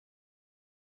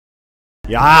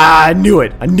Yeah, I knew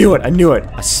it. I knew it. I knew it.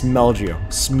 I smelled you.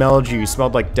 Smelled you. You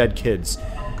smelled like dead kids.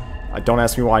 Don't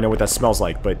ask me why I know what that smells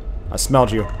like, but I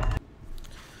smelled you. Why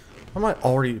am I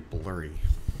already blurry?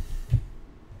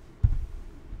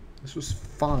 This was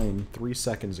fine 3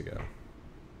 seconds ago.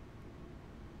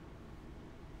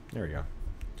 There we go.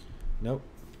 Nope.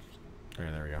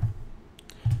 Alright, there we go.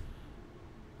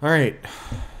 Alright.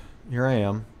 Here I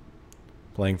am.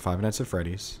 Playing Five Nights at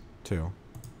Freddy's 2.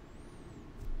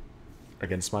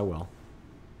 Against my will.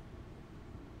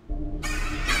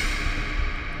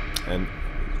 And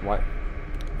what?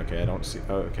 Okay, I don't see.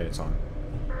 Oh, okay, it's on.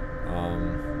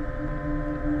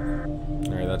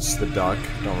 Alright, that's the duck.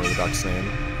 Don't remember the duck's name.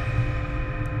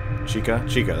 Chica?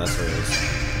 Chica, that's what it is.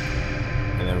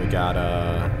 And then we got,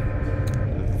 I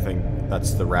think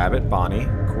that's the rabbit, Bonnie.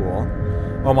 Cool.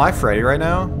 Oh, am I Freddy right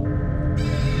now?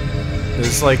 Is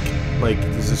this like,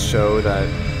 does this show that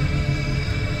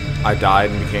I died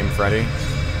and became Freddy?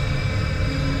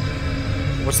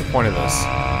 What's the point of this?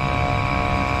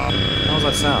 How does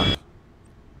that sound?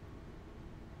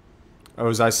 Oh,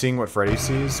 is I seeing what Freddy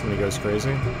sees when he goes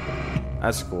crazy?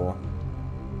 That's cool.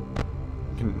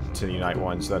 Continue night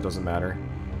 1, so that doesn't matter.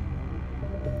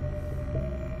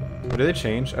 What did they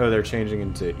change? Oh, they're changing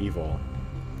into evil.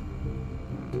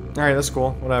 Alright, that's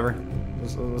cool. Whatever.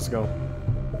 Let's go.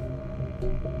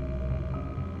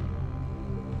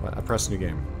 What? I pressed new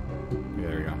game. Yeah,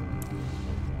 there you go.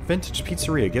 Vintage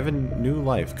Pizzeria, given new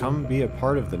life. Come be a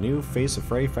part of the new face of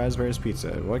Freddy Fazbear's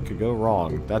Pizza. What could go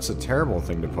wrong? That's a terrible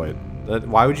thing to put.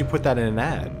 Why would you put that in an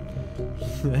ad?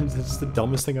 That's the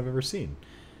dumbest thing I've ever seen.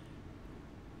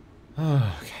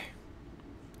 Okay.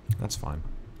 That's fine.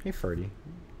 Hey, Freddy. You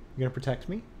gonna protect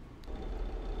me?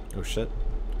 Oh, shit.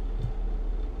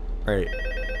 Alright.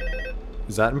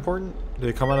 Is that important? Did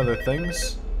it come out of the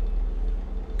things?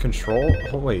 Control?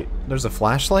 Oh, wait. There's a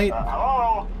flashlight?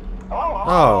 Hello? Hello?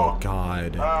 Oh,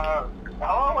 God.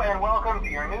 Hello and welcome to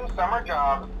your new summer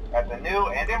job at the new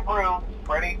and improved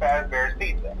Freddy Fazbear's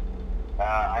Pizza.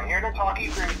 I'm here to talk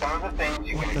you through some of the things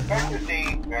you can expect to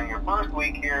see during your first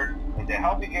week here and to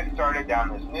help you get started down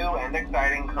this new and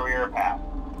exciting career path.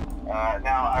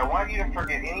 Now, I want you to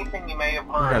forget anything you may have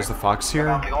heard Is the fox here?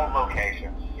 about the old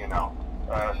locations, you know.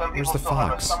 Some people still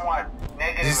have a somewhat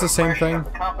negative Is this the same thing? of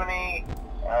the company.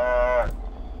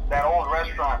 That old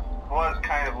restaurant was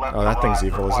kind of left that thing's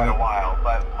evil, for quite isn't it? a while,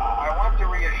 but I want to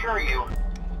reassure you,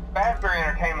 Fazbear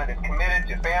Entertainment is committed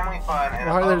to family fun and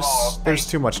above all, there's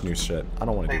too much new shit. I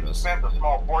don't want to do they've this. spent a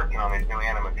small fortune on these new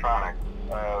animatronics.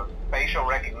 Facial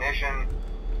recognition,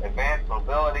 advanced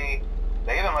mobility,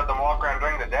 they even let them walk around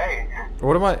during the day.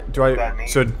 What am I,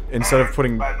 so instead of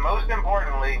putting... But most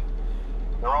importantly,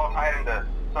 they're all tied into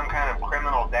some kind of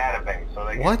criminal database, so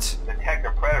they can detect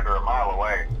a predator a mile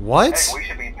away. What? Hey, we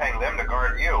should be paying them to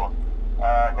guard you.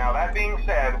 Now that being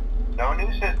said, no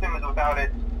new system is without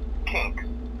its kinks.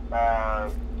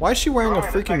 Why is she wearing a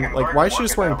freaking, like, why is she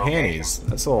just wearing panties?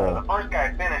 That's a little... The first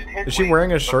guy finished his Is she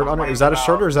wearing a shirt on her? Is that a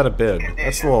shirt or is that a bib?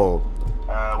 That's a little...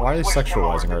 Why are you switched him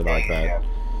over sexualizing her to like day that?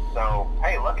 shift. So,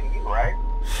 hey, lucky you, right?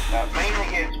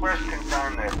 Mainly he expressed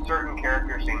concern that certain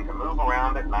characters seem to move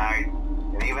around at night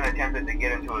and even attempted to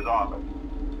get into his office.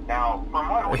 Now, from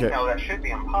what we know, that should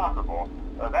be impossible.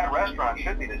 That restaurant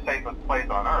should be the safest place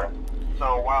on Earth.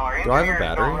 So while our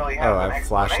engineers don't really have I have a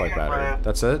flashlight battery.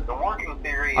 That's it? the working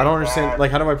theory I don't is understand. that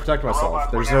Like, how do I protect the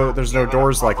myself? robots There's no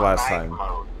doors like last night time.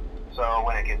 mode. So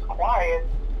when it gets quiet,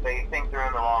 they think they're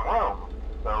in the wrong room.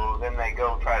 So then they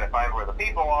go try to find where the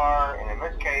people are, and in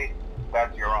this case,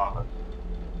 that's your office.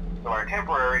 So our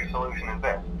temporary solution is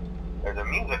this. There's a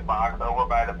music box over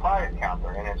by the prize counter,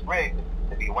 and it's rigged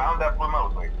to be wound up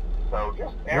remotely. So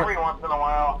just every once in a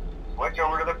while, switch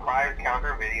over to the prize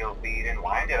counter video feed and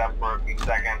wind it up for a few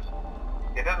seconds.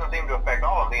 It doesn't seem to affect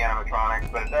all of the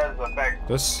animatronics, but it does affect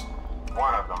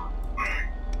one of them.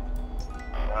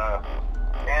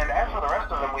 And as for the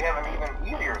rest of them, we have an even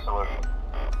easier solution.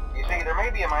 You see, there may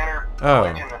be a minor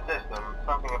glitch in the system,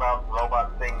 something about the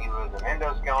robot seeing you as an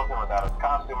endoskeleton without a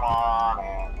costume on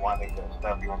and wanting to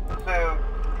stuff you into the suit.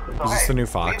 So, Is this the new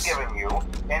Fox? We've given you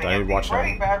an I empty watch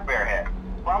Freddy Fazbear head.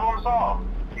 Problem solved.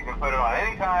 You can put it on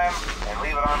any time and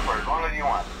leave it on for as long as you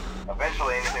want.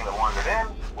 Eventually, anything that wandered in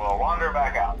will wander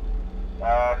back out.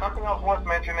 Something else worth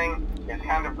mentioning is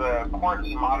kind of the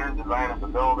quirky modern design of the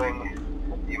building.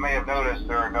 You may have noticed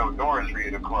there are no doors for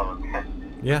you to close.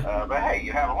 Yeah. But hey,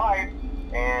 you have a light,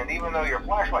 and even though your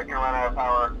flashlight can run out of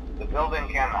power, the building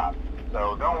cannot.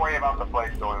 So don't worry about the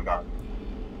place going dark.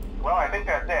 Well, I think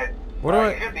that's it.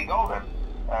 You should be golden.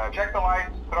 Check the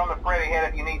lights, put on the Freddy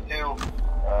head if you need to.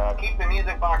 Keep the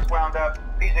music box wound up.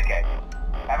 Piece of cake.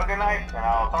 Have a good night, and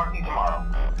I'll talk to you tomorrow.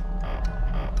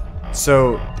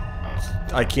 So,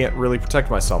 I can't really protect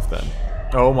myself then.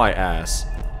 Oh my ass.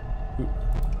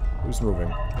 Who's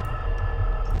moving?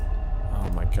 Oh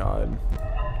my god.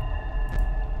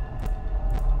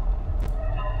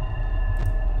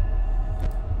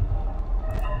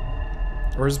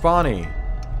 Where's Bonnie?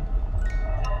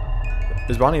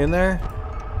 Is Bonnie in there?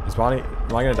 Is Bonnie...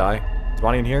 Am I gonna die? Is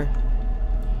Bonnie in here?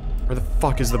 Where the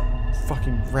fuck is the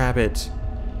fucking rabbit?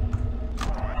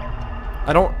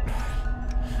 I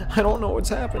don't know what's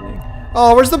happening.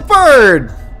 Oh, where's the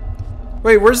bird?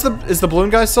 Wait, where's the... Is the balloon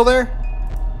guy still there?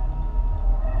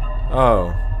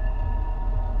 Oh.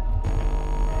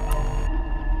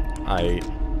 Wait,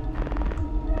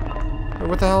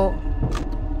 what the hell?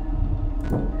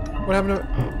 What happened to...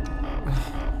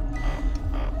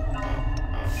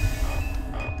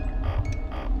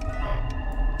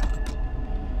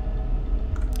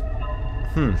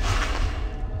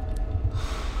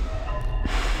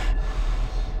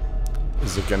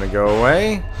 Is it gonna go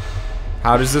away?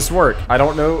 How does this work? I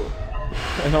don't know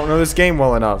this game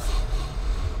well enough.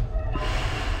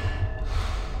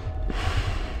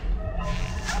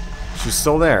 She's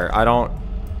still there. I don't...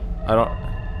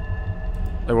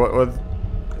 What...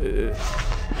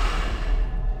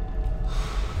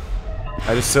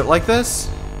 I just sit like this?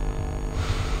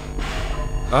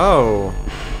 Oh.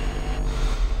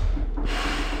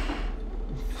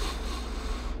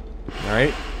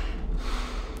 Alright.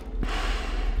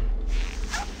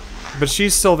 But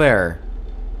she's still there.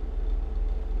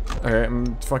 Alright,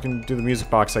 I'm fucking do the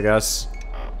music box, I guess.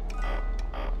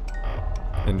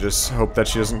 And just hope that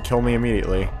she doesn't kill me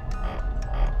immediately.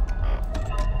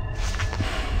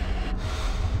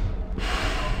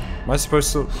 Am I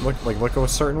supposed to look a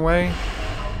certain way?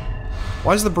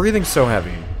 Why is the breathing so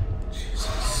heavy?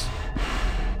 Jesus.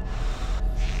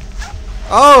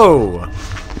 Oh!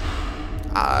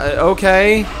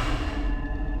 Okay.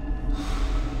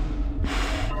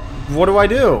 What do I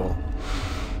do?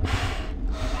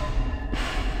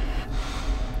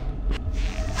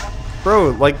 Bro,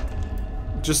 like,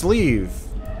 just leave.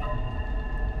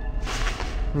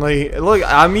 Like, look,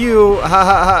 I'm you. Ha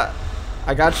ha ha.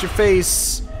 I got your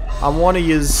face. I'm one of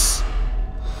yous.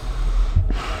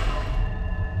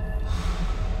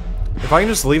 If I can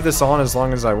just leave this on as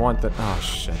long as I want, then... Oh,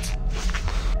 shit.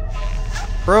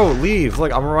 Bro, leave.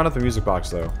 Look, I'm gonna run up the music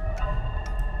box, though.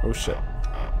 Oh, shit.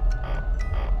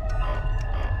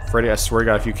 Freddy, I swear to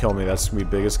God, if you kill me, that's gonna be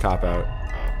the biggest cop-out.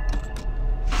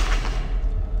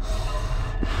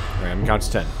 Alright, I'm gonna count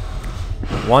to 10.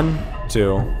 1,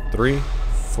 2, 3,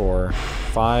 4,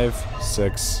 5,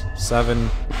 6, 7,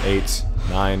 8,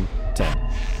 9,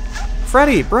 10.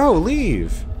 Freddy, bro,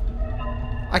 leave!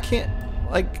 I can't,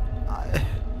 like...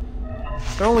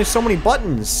 there are only so many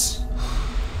buttons.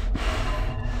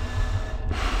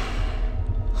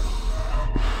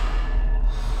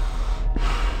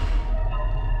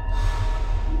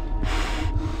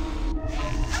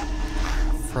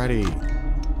 Freddy.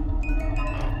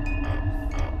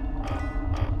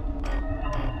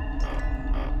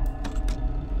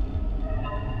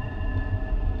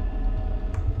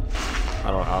 I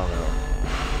don't know.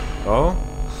 Oh?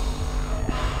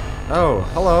 Oh,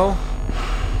 hello.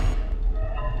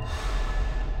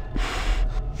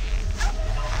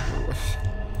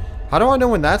 How do I know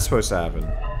when that's supposed to happen?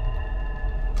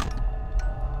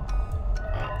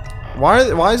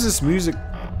 Why is this music...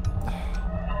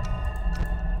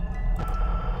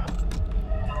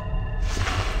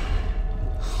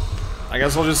 I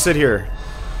guess I'll just sit here.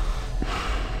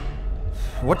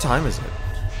 What time is it?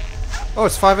 Oh,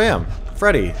 it's 5 AM.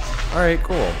 Freddy. Alright,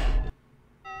 cool.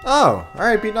 Oh,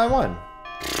 alright, beat 9-1.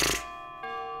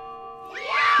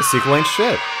 The sequel ain't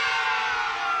shit.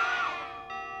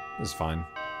 This is fine.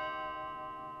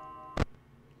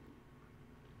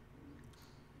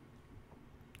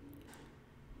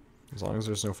 As long as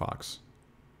there's no fox.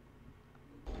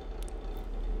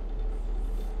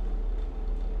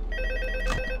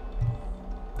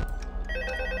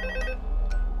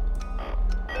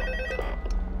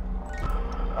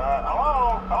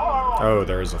 Oh,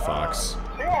 there is a fox.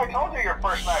 See, I told you your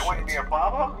first night wouldn't be a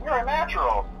problem. You're a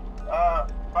natural.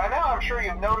 By now I'm sure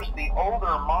you've noticed the older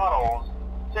models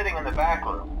sitting in the back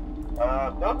room.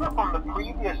 Those are from the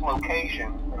previous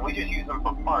location, and we just use them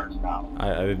for parts now. I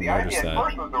didn't notice that. The idea at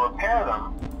first was to repair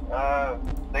them.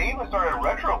 They even started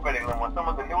retrofitting them with some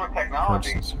of the newer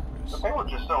technology. But they were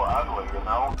just so ugly, you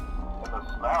know? And the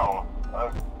smell.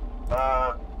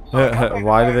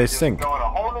 Why do they stink? Go in a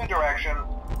whole new direction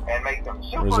and make them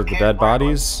super. Or is it the dead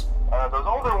bodies? Those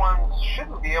older ones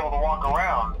shouldn't be able to walk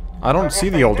around. I don't see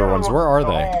the older ones. Where are they?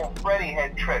 The whole Freddy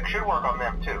head trick should work on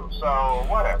them too. So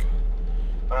whatever.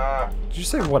 Did you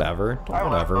say whatever? Don't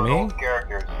whatever me. Old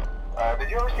characters. Did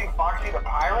you ever see Foxy the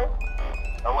Pirate?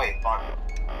 Oh wait, Foxy.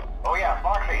 Oh yeah,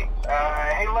 Foxy.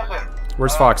 Hey listen.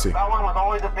 Where's Foxy? That one was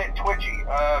always a bit twitchy.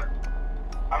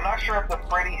 I'm not sure if the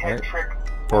Freddy head trick...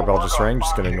 Doorbell just rang,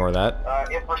 just gonna ignore that.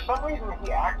 If for some reason he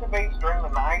activates during the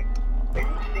night, and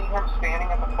you see him standing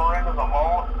at the far end of the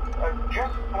hall,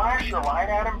 just flash your light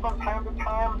at him from time to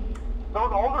time.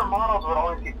 Those older models would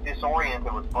always get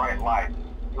disoriented with bright lights.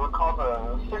 It would cause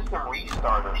a system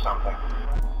restart or something.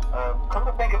 Come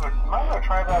to think of it, you might want to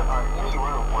try that on any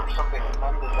room where something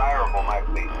undesirable might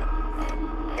be.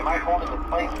 It might hold him in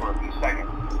place for a few seconds.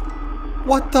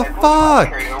 What the fuck?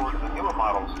 Carry over to the newer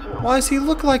models too. Why does he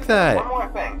look like that? One more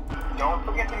thing. Don't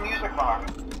forget the music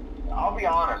box. I'll be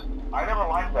honest, I never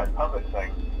liked that puppet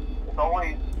thing. It's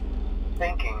always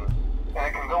thinking, and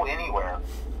it can go anywhere.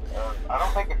 I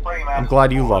don't think it's Freddy Mask. I'm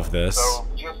glad you love this. So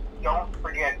just don't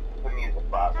forget the music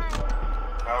box.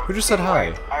 Who just said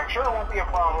hi? I'm sure it won't be a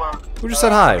problem. Who just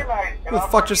said hi? Who the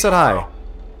fuck just said hi?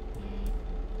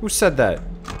 Who said that?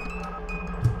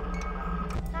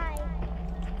 Hi.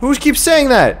 Who keeps saying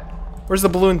that? Where's the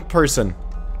balloon person?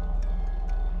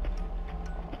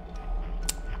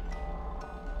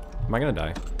 Am I gonna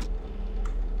die?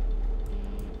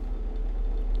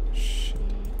 Shit.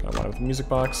 Got one with the music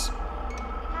box.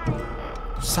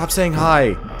 Stop saying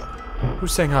hi!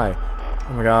 Who's saying hi?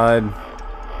 Oh my god.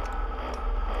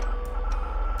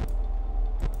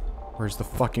 Where's the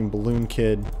fucking balloon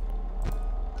kid?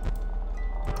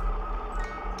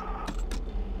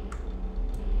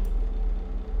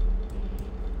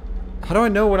 How do I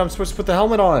know when I'm supposed to put the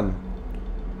helmet on?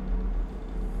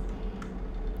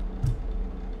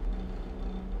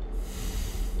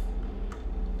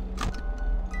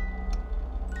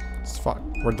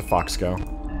 Where'd the fox go?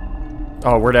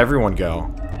 Oh, where'd everyone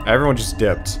go? Everyone just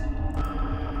dipped.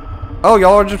 Oh,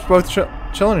 y'all are just both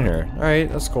chilling in here.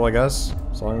 Alright, that's cool, I guess.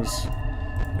 As long as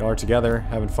y'all are together,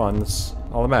 having fun, that's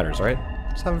all that matters, right?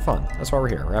 Just having fun. That's why we're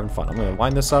here. We're having fun. I'm gonna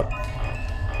line this up.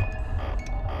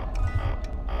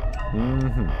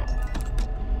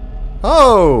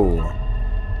 Oh!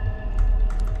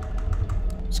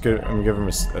 It's good. I'm gonna give him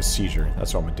a seizure.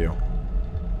 That's what I'm gonna do.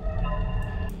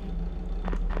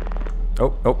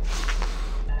 Oh, oh.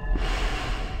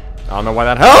 I don't know why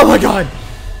that. Oh my god!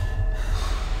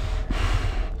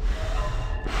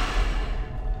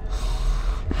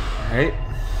 Alright.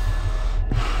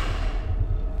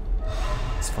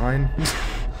 It's fine.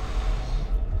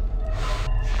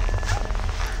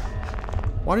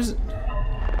 Why does it...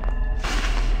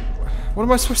 What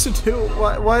am I supposed to do?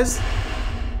 Why is...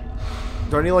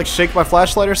 Do I need to, like, shake my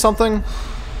flashlight or something?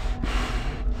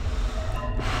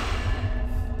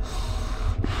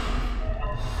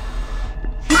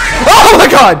 Oh my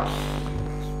god!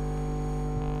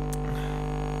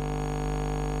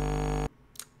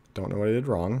 Don't know what I did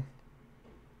wrong.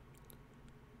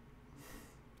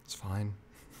 It's fine.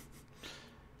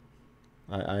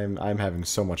 I'm having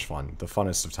so much fun. The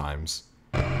funnest of times.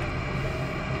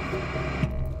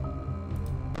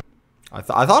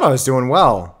 I thought I was doing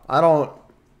well. I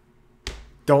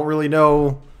don't really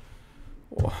know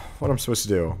what I'm supposed to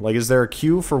do. Like, is there a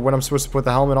cue for when I'm supposed to put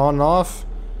the helmet on and off?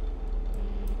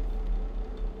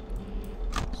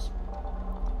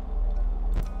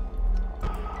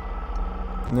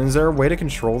 And is there a way to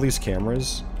control these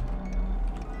cameras?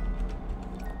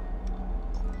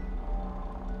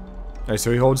 Alright,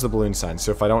 so he holds the balloon sign.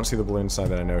 So if I don't see the balloon sign,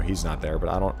 then I know he's not there, but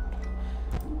I don't...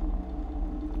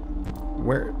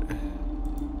 Where...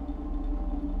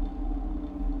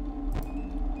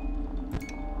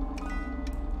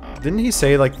 Didn't he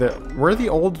say, like, where are the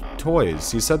old toys?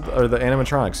 He said, or the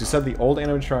animatronics. He said the old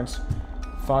animatronics,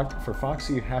 for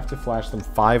Foxy, you have to flash them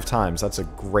 5 times. That's a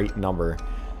great number.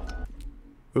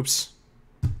 Oops.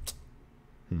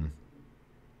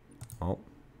 Well,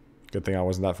 good thing I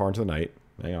wasn't that far into the night.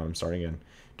 Hang on, I'm starting in.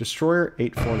 Destroyer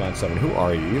 8497. Who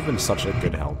are you? You've been such a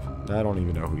good help. I don't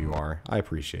even know who you are. I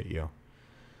appreciate you.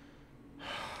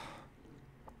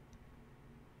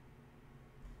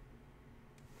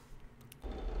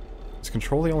 Is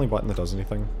control the only button that does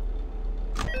anything?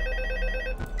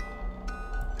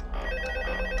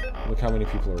 Look how many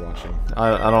people are watching.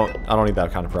 I don't need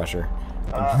that kind of pressure.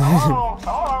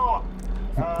 Hello?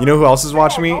 You know who else is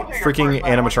watching me? Freaking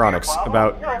animatronics.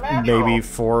 About maybe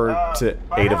 4 to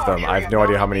 8 of them. I have no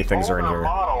idea how many things are in here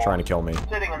trying to kill me.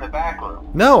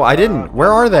 No, I didn't.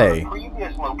 Where are they?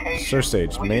 Sir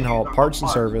Stage, main hall, parts and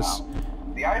service.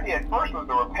 The idea at first was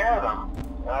to repair them.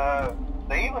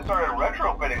 They even started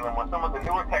retrofitting them with some of the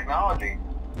newer technology.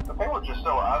 But they were just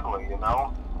so ugly, you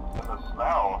know? And the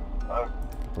smell.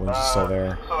 Balloons are still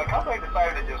there. So the company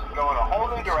decided to just go in a whole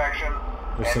new direction.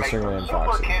 We're and make censoring them Land super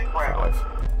Foxy. kid-friendly.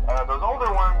 5. Those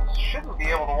older ones shouldn't be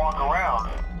able to walk around,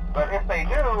 but if they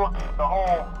do, the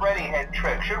whole Freddy head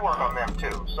trick should work on them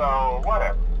too, so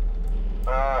whatever.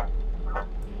 I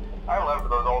loved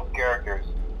those old characters.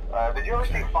 Did you ever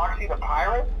see Foxy the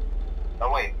Pirate?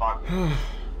 Oh wait, Foxy.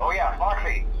 Oh yeah,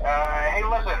 Foxy. Hey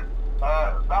listen,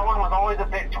 that one was always a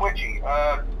bit twitchy.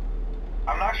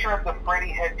 I'm not sure if the Freddy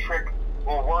head trick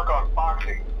will work on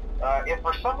Foxy. If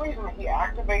for some reason he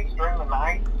activates during the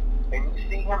night, and you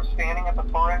see him standing at the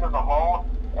far end of the hall,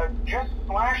 just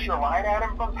flash your light at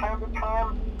him from time to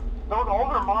time. Those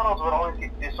older models would always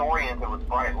get disoriented with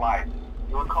bright lights.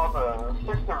 It would cause a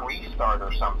system restart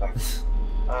or something.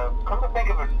 Come to think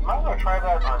of it, you might want to try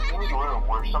that on any room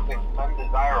where something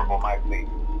undesirable might be.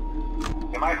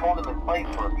 It might hold him in place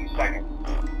for a few seconds.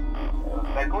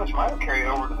 That glitch might have carried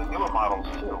over to the newer models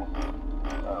too.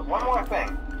 One more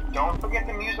thing, don't forget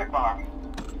the music box.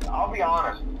 I'll be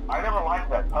honest, I never liked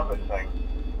that puppet thing.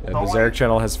 Yeah, the Zarik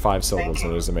channel has 5 syllables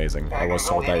and it was amazing. I was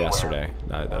told that yesterday.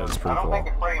 That is pretty cool. I don't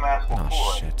think the Freddy mask will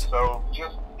Oh shit. So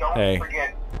just don't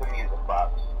forget the music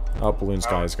box. Oh, Balloon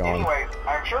Sky is gone. Anyway,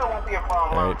 I'm sure it won't be a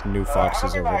problem. Alright, new Fox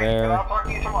is over there. I'll talk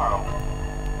to you tomorrow.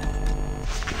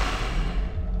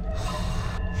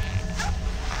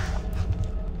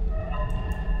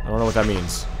 I don't know what that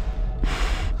means.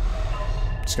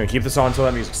 Just gonna keep this on until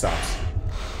that music stops.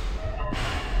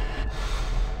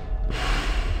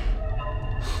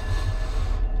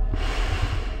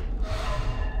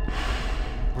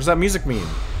 What does that music mean?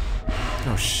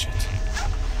 Oh shit.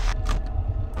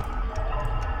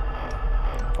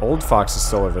 Old Fox is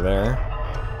still over there.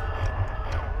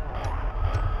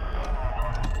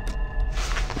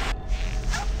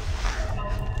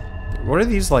 What are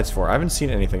these lights for? I haven't seen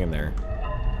anything in there.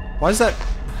 Why is that?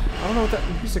 I don't know what that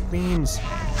music means.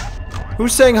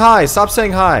 Who's saying hi? Stop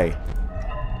saying hi.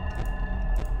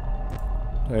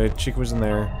 Hey, Chica was in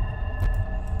there.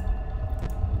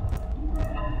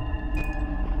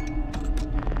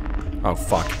 Oh,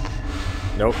 fuck.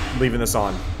 Nope, leaving this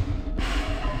on.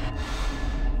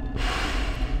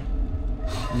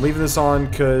 I'm leaving this on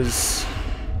because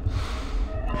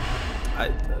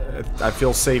I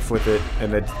feel safe with it,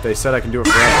 and they said I can do it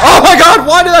forever. Oh my god,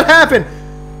 why did that happen?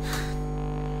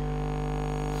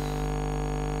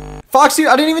 Foxy,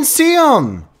 I didn't even see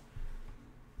him!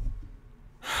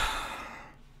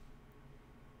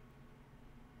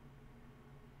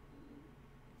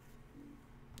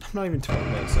 I'm not even 20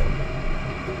 minutes in.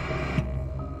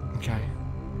 Okay.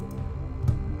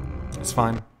 It's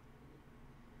fine.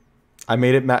 I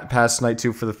made it past night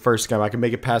 2 for the first game. I can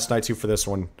make it past night 2 for this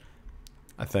one.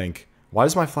 I think. Why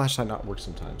does my flashlight not work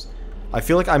sometimes? I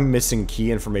feel like I'm missing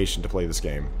key information to play this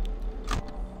game.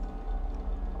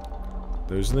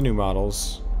 Those are the new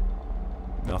models.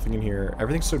 Nothing in here.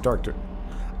 Everything's so dark.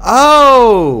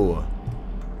 Oh!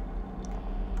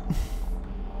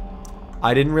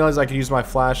 I didn't realize I could use my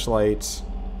flashlight.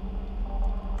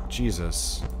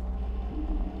 Jesus.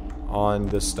 On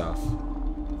this stuff.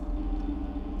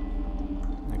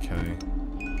 Okay.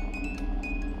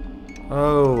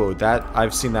 Oh, that...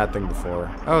 I've seen that thing before.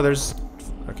 Oh, there's...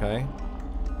 Okay.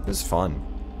 This is fun.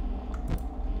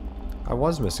 I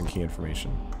was missing key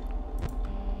information.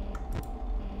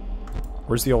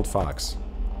 Where's the old fox?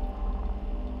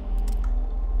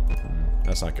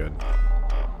 That's not good.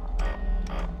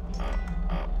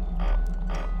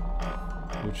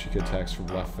 New Chica attacks from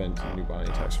left vent, and new body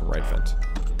attacks from right vent.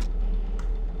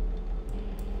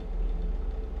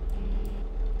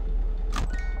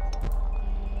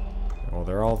 Well,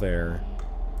 they're all there.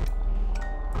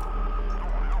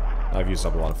 I've used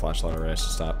up a lot of flashlight already. I should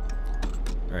stop.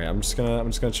 All right, I'm just gonna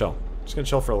chill. I'm just gonna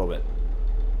chill for a little bit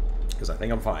because I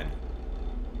think I'm fine.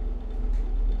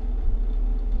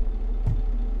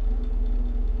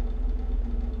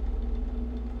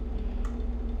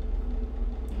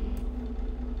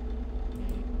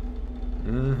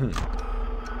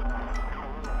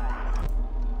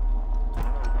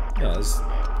 Yeah, this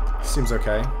seems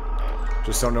okay.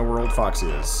 Just don't know where old Foxy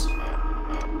is.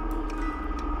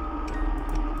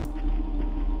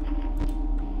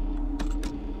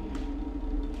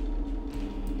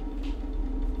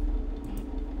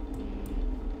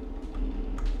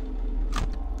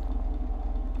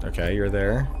 Okay, you're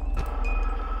there.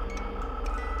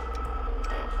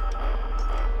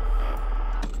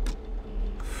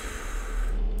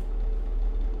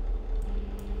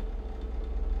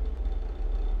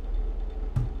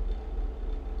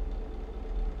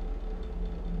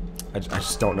 I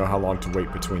just don't know how long to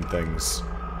wait between things.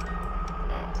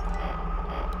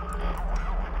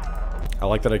 I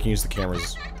like that I can use the camera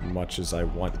as much as I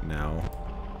want now.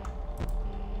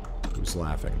 Who's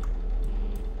laughing?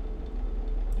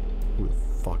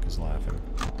 fuck is laughing?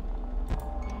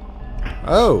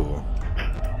 Oh!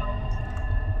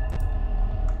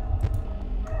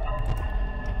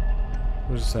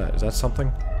 What is that? Is that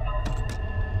something?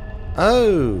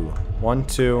 Oh! 1,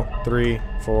 2, 3,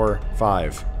 4,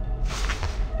 5.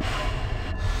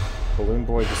 Balloon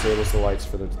Boy disables the lights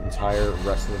for the entire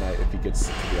rest of the night if he gets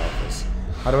to the office.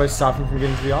 How do I stop him from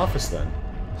getting to the office then?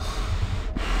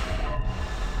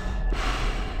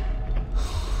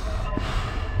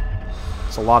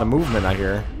 It's a lot of movement I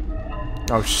hear.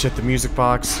 Oh shit, the music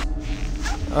box.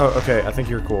 Oh, okay, I think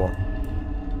you're cool.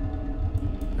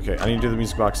 Okay, I need to do the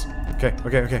music box. Okay,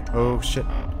 okay, okay. Oh shit.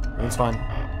 Everything's fine.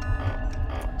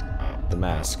 The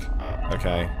mask.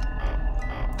 Okay.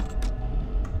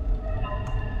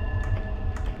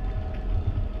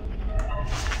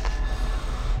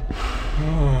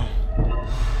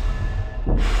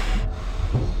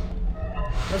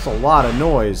 That's a lot of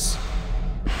noise.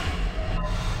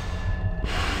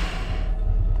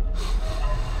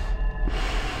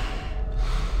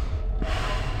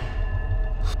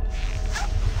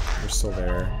 You're still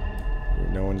there.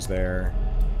 No one's there.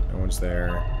 No one's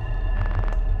there.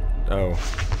 Oh.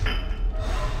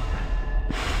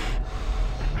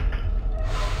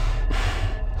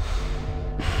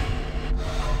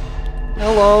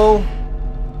 Hello.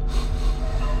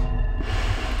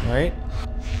 Alright.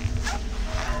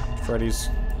 Freddy's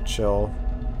chill,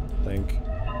 I think.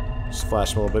 Just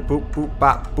flash him a little bit. Boop, boop,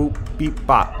 bop, boop, beep,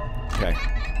 bop. Okay.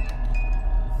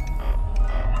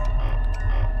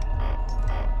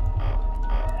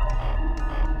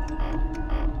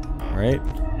 Alright.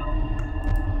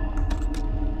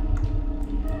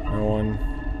 No one.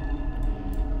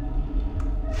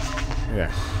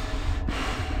 Yeah.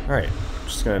 Alright.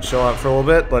 Just gonna chill out for a little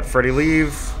bit, let Freddy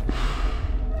leave.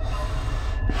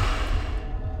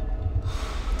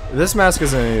 This mask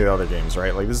isn't in any of the other games,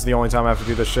 right? Like, this is the only time I have to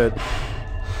do this shit.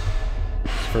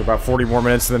 For about 40 more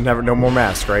minutes and then never, no more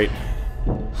mask, right?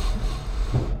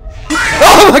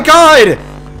 Oh my god!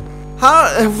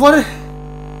 How,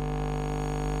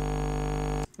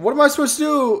 what am I supposed to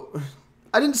do?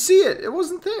 I didn't see it. It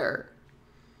wasn't there.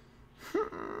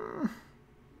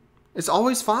 It's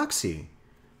always Foxy.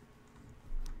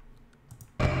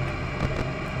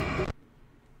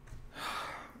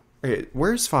 Okay,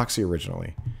 where's Foxy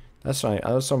originally? That's what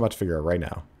I'm about to figure out right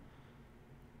now.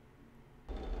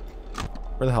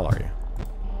 Where the hell are you?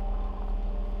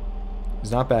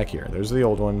 He's not back here. There's the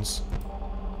old ones.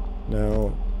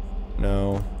 No.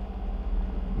 No.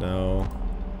 No.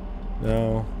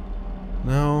 No.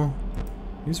 No.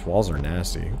 These walls are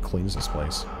nasty. Who cleans this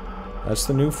place? That's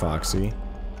the new Foxy.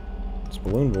 It's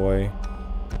Balloon Boy.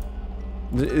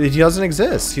 He doesn't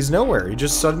exist. He's nowhere. He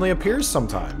just suddenly appears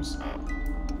sometimes.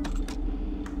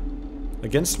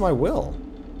 Against my will.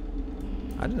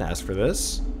 I didn't ask for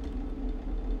this.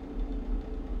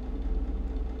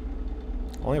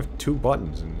 I only have 2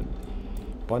 buttons, and the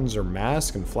buttons are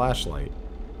mask and flashlight.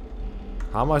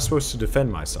 How am I supposed to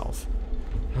defend myself?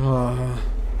 Oh,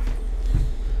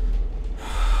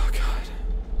 God.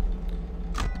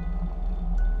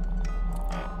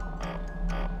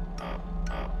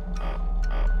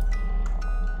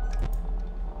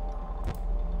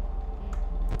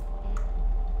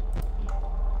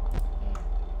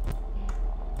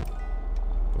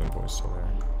 Balloon Boy's still there.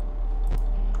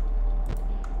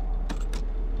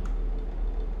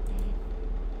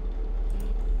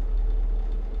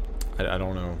 I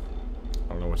don't know.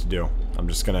 I don't know what to do. I'm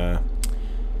just gonna...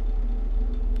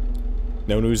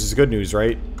 No news is good news,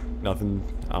 right? Nothing.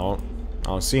 I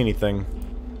don't see anything.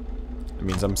 It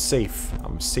means I'm safe.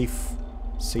 I'm safe.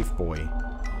 Safe boy.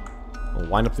 I'll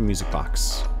wind up the music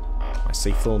box. My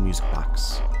safe little music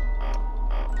box.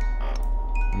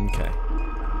 Okay.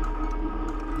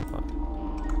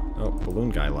 Oh, balloon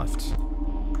guy left.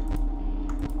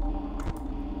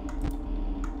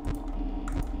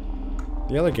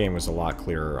 The other game was a lot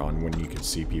clearer on when you could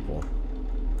see people.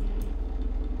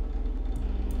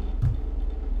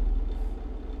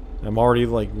 I'm already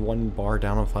like 1 bar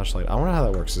down on flashlight. I wonder how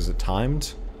that works. Is it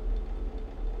timed?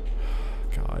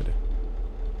 God.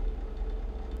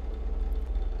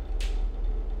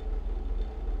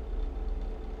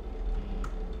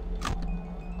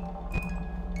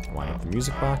 Wind up the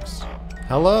music box.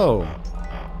 Hello!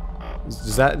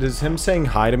 Does him saying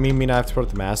hi to me mean I have to put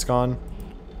the mask on?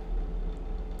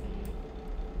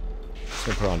 I'm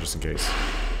gonna put it on just in case.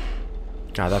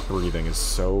 God, that breathing is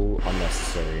so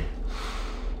unnecessary.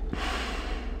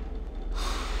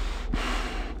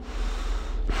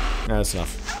 Nah, that's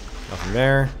enough. Nothing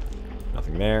there.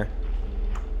 Nothing there.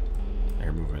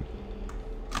 Air movement.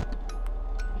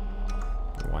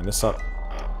 Wind this up.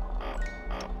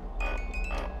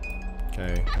 Okay.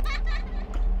 Okay.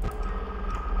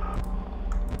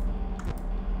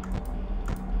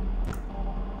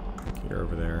 Get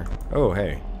over there. Oh,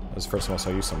 hey. That was the first time I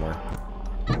saw you somewhere.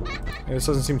 Hey, this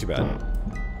doesn't seem too bad.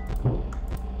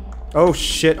 Oh,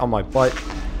 shit, on my butt.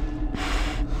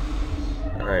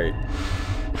 Alright.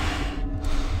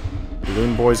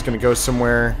 Balloon Boy's gonna go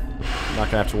somewhere. I'm not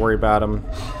gonna have to worry about him.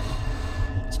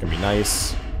 It's gonna be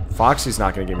nice. Foxy's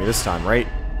not gonna get me this time, right?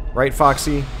 Right,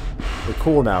 Foxy? We're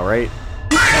cool now, right?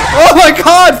 Oh my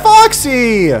god,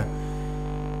 Foxy!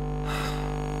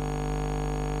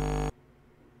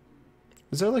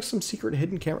 Is there like some secret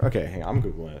hidden camera? Okay, hang on, I'm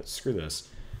Googling it. Screw this.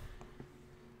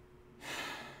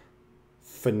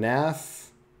 FNAF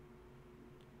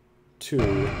 2.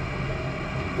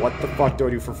 What the fuck do I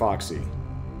do for Foxy?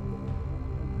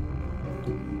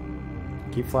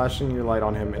 Keep flashing your light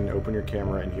on him and open your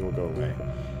camera and he will go away.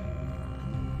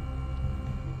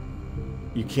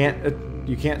 You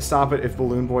can't stop it if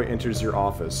Balloon Boy enters your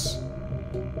office.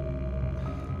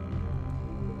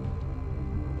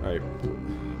 Alright.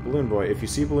 Balloon Boy. If you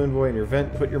see Balloon Boy in your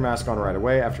vent, put your mask on right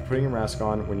away. After putting your mask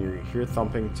on, when you hear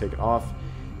thumping, take it off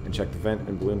and check the vent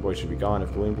and Balloon Boy should be gone.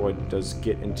 If Balloon Boy does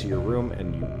get into your room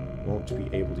and you won't be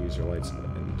able to use your lights,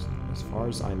 and as far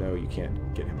as I know, you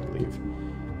can't get him to leave.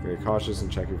 Very cautious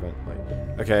and check your vent light.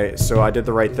 Okay, so I did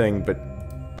the right thing, but...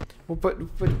 Well, but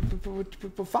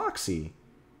Foxy...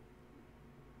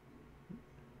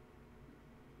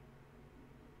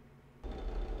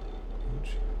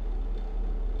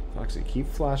 Foxy, keep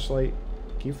flashing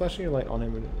your light on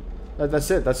him. That's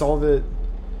it. That's all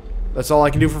I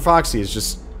can do for Foxy is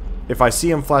just, if I see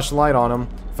him, flash the light on him.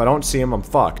 If I don't see him, I'm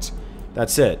fucked.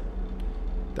 That's it.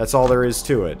 That's all there is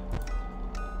to it.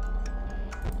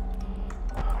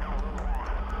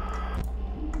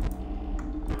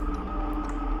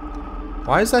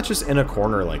 Why is that just in a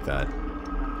corner like that?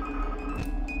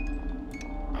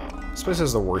 This place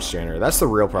has the worst janitor. That's the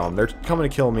real problem. They're coming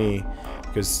to kill me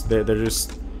because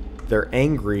they're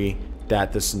angry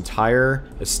that this entire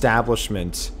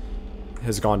establishment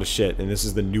has gone to shit, and this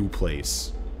is the new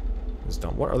place. It's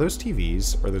dumb. What are those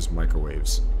TVs? Or are those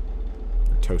microwaves?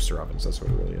 Or toaster ovens, that's what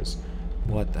it really is.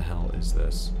 What the hell is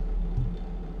this?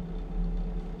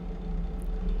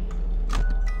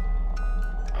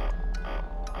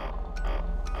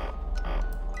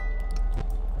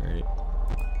 Alright.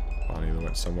 Bonnie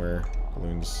went somewhere.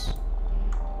 Balloons.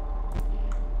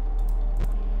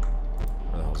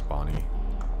 Where the hell's Bonnie?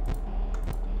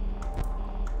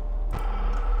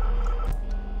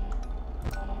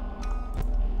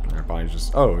 Alright, Bonnie's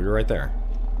just... Oh, you're right there.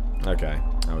 Okay,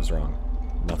 I was wrong.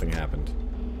 Nothing happened.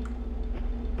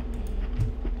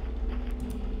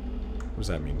 What does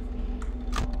that mean?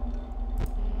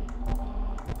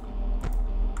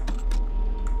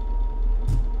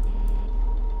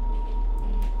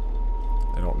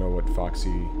 I don't know what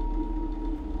Foxy...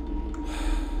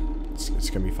 It's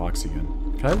gonna be Foxy again.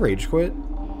 Can I rage quit?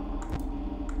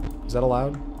 Is that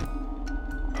allowed?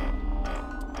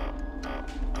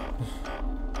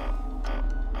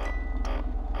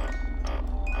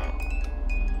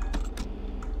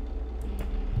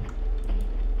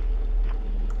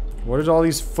 What is all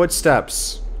these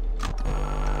footsteps?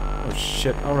 Oh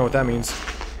shit, I don't know what that means.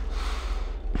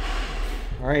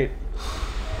 Alright.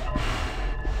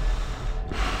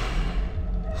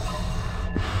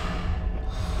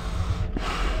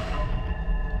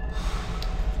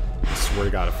 I swear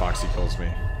to God if Foxy kills me.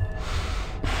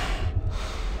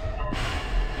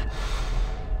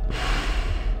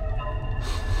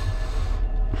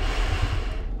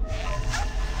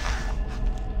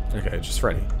 Okay, just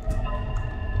Freddy.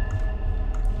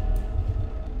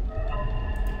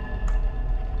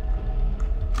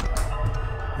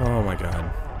 Oh my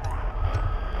god.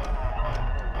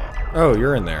 Oh,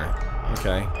 you're in there.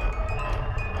 Okay.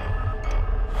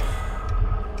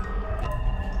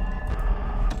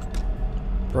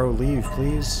 Bro, leave,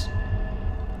 please.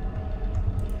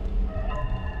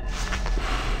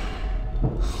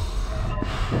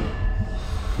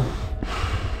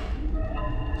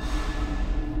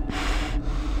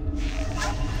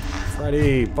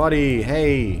 Freddy, buddy,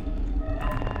 hey.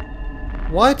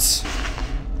 What?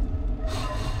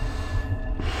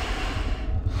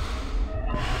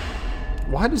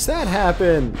 Why does that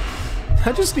happen?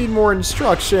 I just need more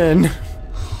instruction.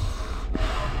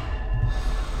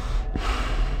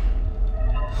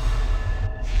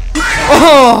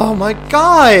 Oh my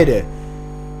god!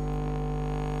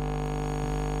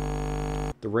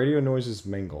 The radio noises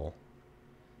mingle.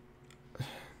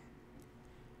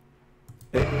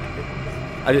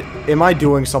 Am I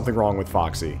doing something wrong with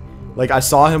Foxy? Like, I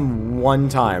saw him one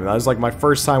time. That was like my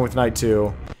first time with Night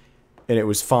 2, and it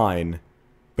was fine.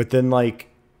 But then, like,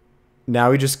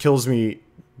 now he just kills me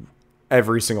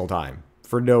every single time.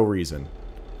 For no reason.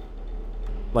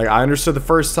 Like, I understood the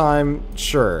first time,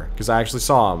 sure. Because I actually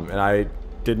saw him, and I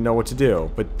didn't know what to do.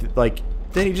 But, like,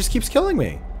 then he just keeps killing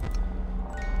me.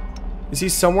 Is he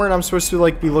somewhere and I'm supposed to,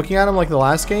 like, be looking at him like the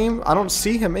last game? I don't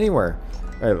see him anywhere.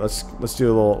 Alright, let's do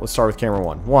a little... Let's start with camera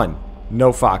 1. 1.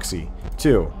 No Foxy.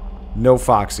 2. No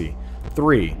Foxy.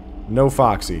 3. No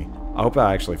Foxy. I hope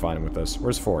I actually find him with this.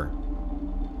 Where's 4?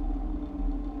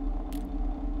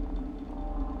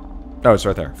 Oh, it's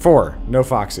right there. 4. No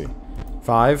Foxy.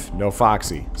 5. No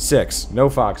Foxy. 6. No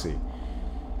Foxy.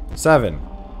 7.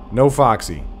 No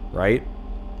Foxy. Right?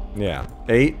 Yeah.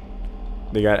 8.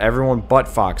 They got everyone but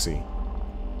Foxy.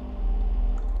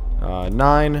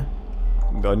 9.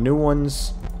 The new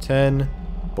ones. 10.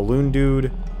 Balloon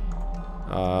Dude.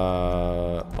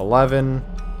 11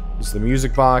 is the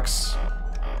music box.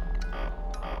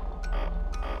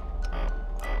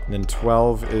 And then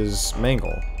 12 is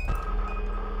Mangle.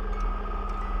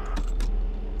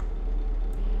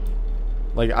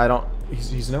 Like, I don't...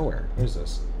 He's nowhere. What is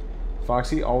this?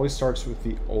 Foxy always starts with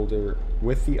the other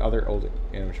older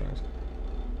animatronics.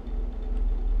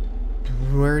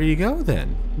 Where do you go,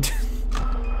 then?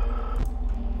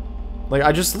 Like,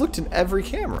 I just looked in every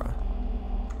camera.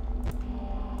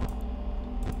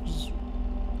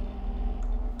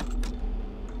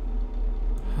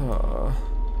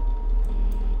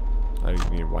 I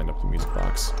need to wind up the music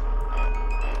box.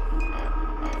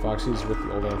 Foxy's with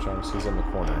the old animatronics. He's in the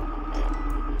corner.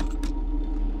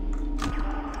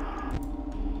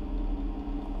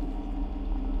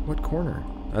 What corner?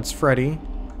 That's Freddy.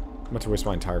 I'm about to waste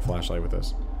my entire flashlight with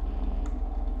this.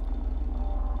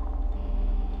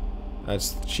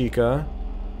 That's Chica.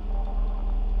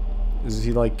 Is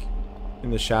he, like,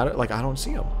 in the shadow? Like, I don't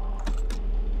see him.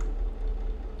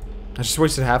 I just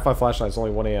wasted half my flashlight. It's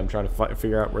only 1 AM trying to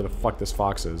figure out where the fuck this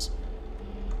fox is.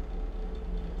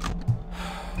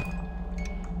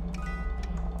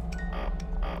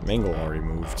 Mangle already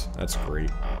moved. That's great.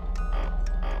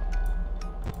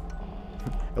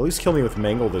 At least kill me with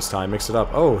Mangle this time. Mix it up.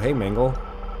 Oh, hey, Mangle.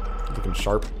 Looking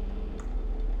sharp.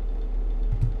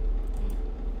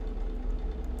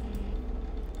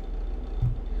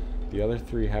 The other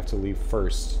 3 have to leave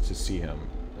first to see him.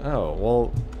 Oh,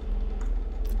 well...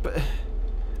 But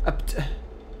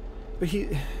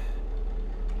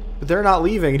they're not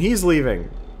leaving, and he's leaving.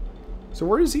 So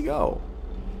where does he go?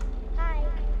 Hi.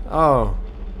 Oh.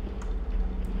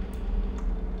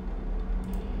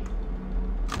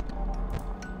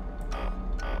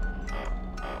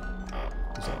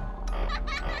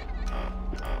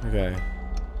 Okay.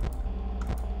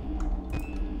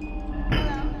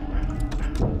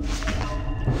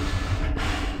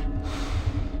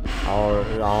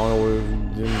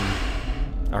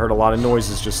 I heard a lot of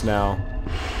noises just now.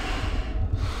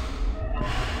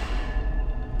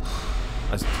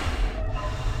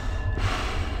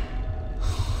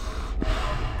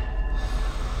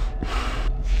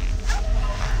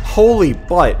 Holy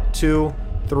butt! 2,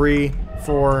 3,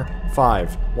 4,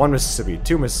 5. 1 Mississippi,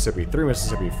 2 Mississippi, 3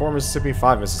 Mississippi, 4 Mississippi,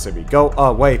 5 Mississippi. Go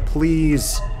away,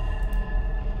 please.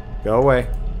 Go away.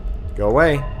 Go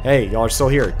away. Hey, y'all are still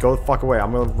here. Go the fuck away.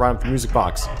 I'm gonna run up the music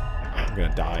box. I'm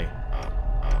gonna die.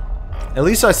 At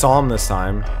least I saw him this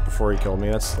time before he killed me.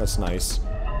 That's nice.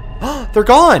 They're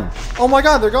gone! Oh my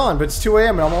god, they're gone. But it's 2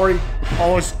 AM and I'm already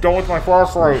almost done with my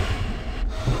flashlight.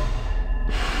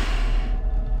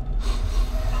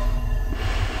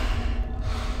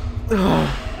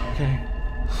 Okay.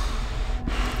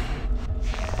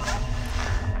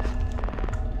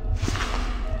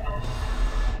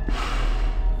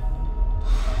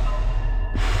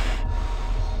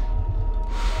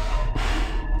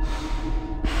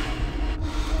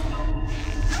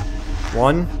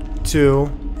 One,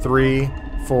 2, 3,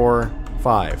 4,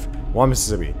 5. 1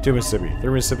 Mississippi, 2 Mississippi,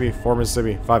 3 Mississippi, 4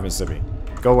 Mississippi, 5 Mississippi.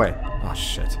 Go away. Oh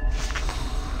shit.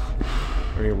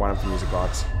 We're gonna wind up the music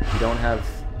box. You don't have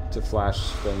to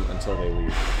flash them until they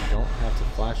leave. You don't have to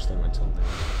flash them until they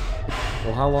leave.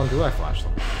 Well, how long do I flash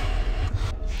them?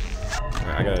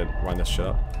 Alright, I gotta wind this shit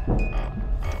up.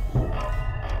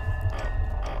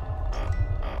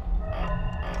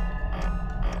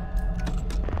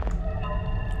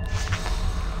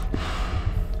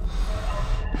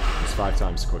 It's 5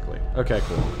 times quickly. Okay,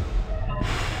 cool.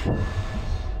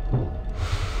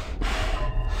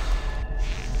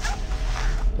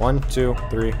 One, 2,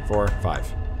 3, 4,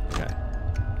 5. Okay.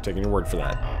 Taking your word for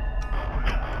that.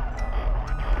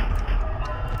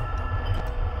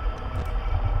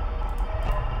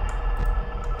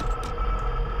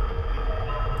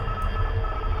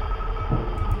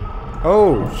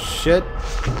 Oh, shit.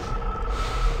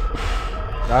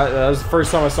 That was the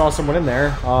first time I saw someone in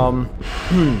there.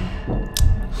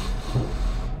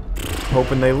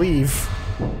 Hoping they leave.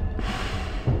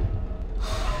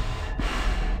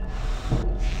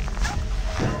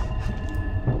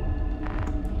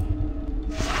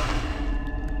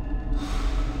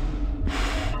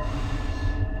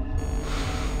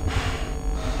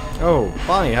 Oh,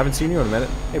 Bonnie, haven't seen you in a minute.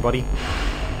 Hey, buddy.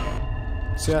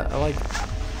 See, I like...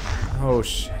 Oh,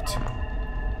 shit.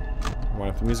 I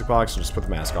wind up the music box and just put the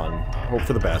mask on. Hope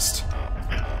for the best.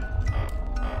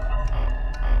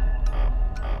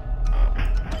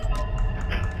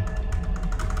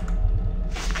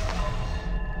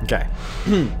 Okay.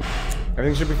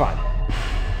 Everything should be fine.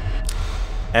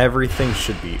 Everything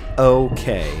should be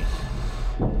okay.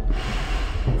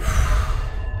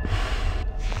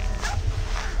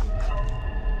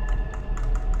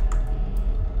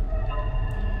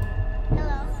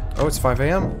 Oh, it's 5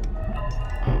 a.m.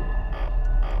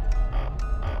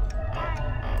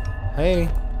 Hey.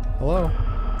 Hello.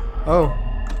 Oh.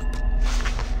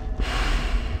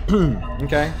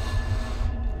 Okay.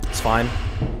 It's fine.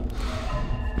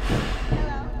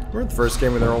 Remember the first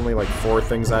game where there were only like 4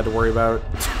 things I had to worry about?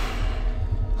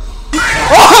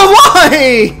 Oh,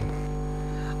 why?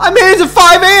 I made it to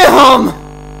 5 a.m.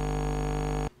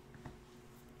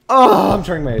 Oh, I'm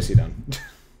turning my AC down.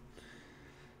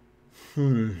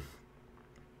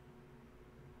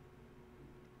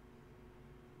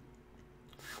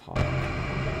 Fuck.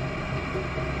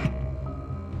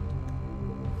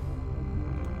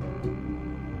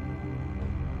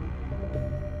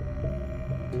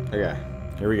 Okay,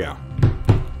 here we go.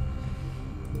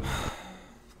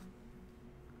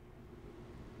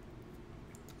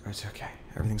 It's okay.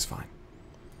 Everything's fine.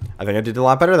 I think I did a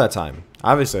lot better that time.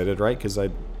 Obviously I did, right? Because I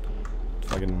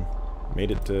fucking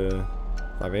made it to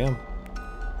 5 a.m.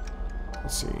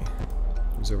 Let's see.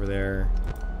 Who's over there?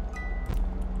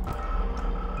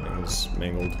 Name's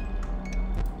Mangled.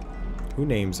 Who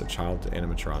names a child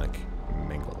animatronic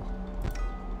Mangle?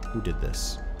 Who did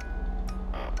this?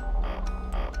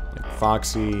 Like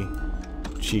Foxy,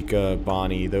 Chica,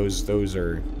 Bonnie, those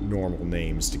are normal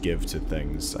names to give to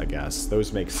things, I guess.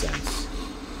 Those make sense.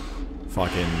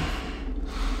 Fucking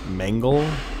Mangle?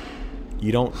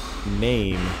 You don't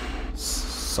name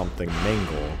something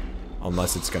Mangle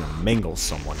unless it's gonna mangle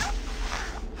someone.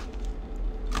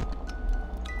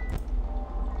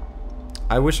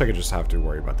 I wish I could just have to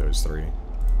worry about those 3.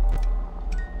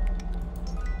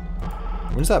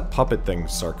 When's that puppet thing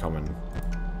start coming?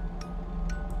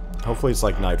 Hopefully it's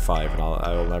like night 5 and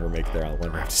I'll never make it there. I'll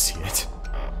never have to see it.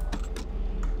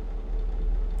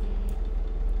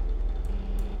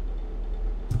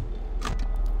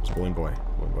 There's Balloon Boy.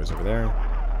 Balloon Boy's over there.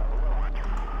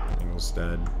 Mangle's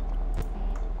dead.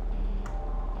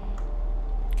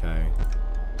 Okay.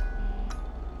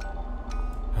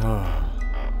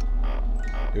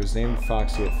 It was named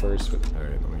Foxy at first, but...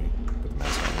 Alright, let me put the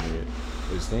mask on.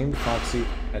 It was named Foxy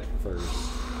at first.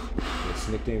 It's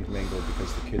nicknamed Mangle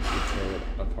because the kids would tear it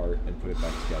apart and put it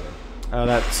back together. Oh,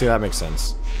 that makes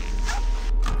sense.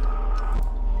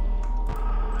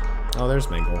 Oh, there's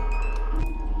Mangle.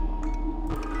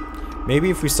 Maybe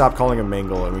if we stop calling him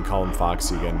Mangle and we call him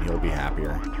Foxy again, he'll be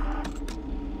happier.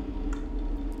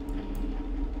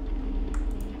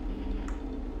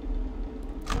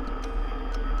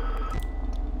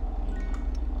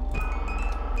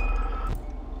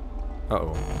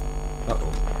 Uh-oh.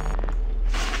 Uh-oh.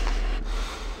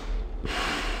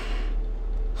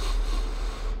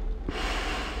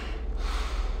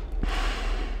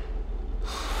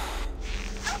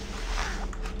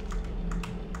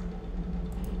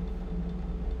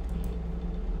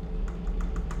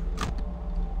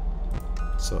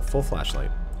 So, full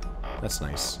flashlight. That's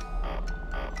nice.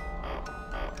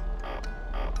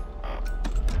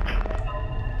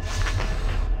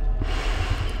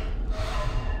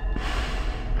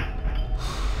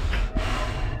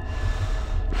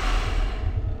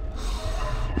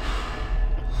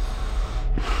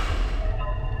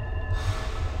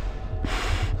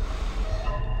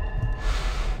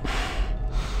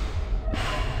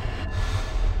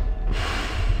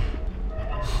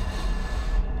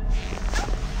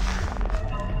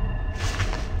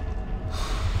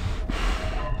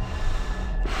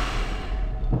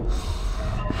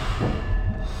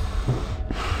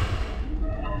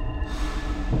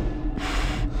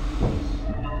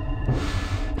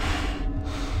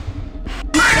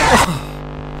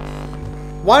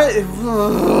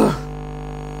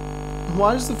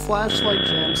 Why does the flashlight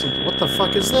jam something? What the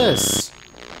fuck is this?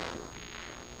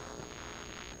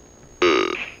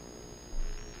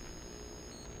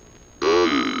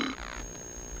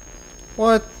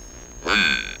 What?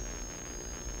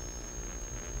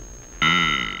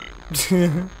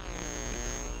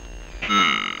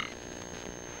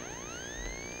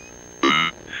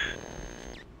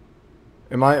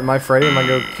 Am I Freddy? Am I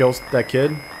gonna kill that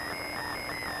kid?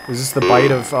 Is this the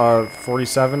bite of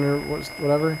 47 or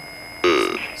whatever?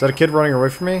 Is that a kid running away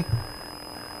from me?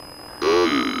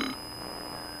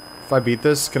 If I beat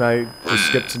this, can I just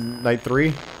skip to night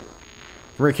 3? Come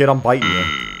here, kid, I'm biting you.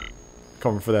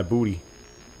 Coming for that booty.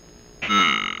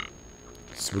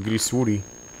 Swoogity swooty.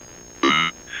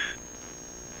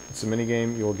 It's a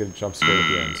minigame, you will get a jump scare at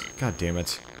the end. God damn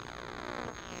it.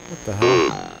 What the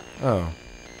hell? Oh.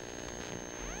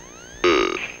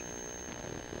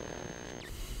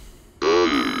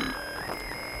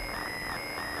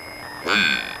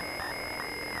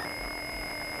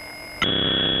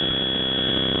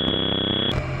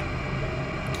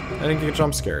 I didn't get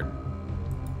jump scared.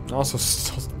 I also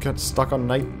still got stuck on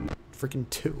night freaking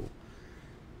 2.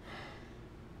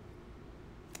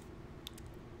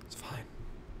 It's fine.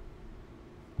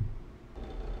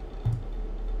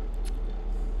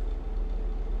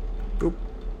 Boop.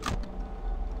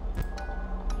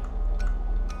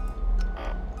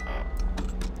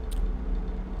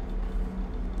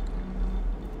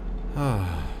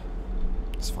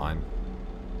 It's fine.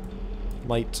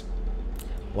 Light.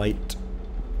 Light.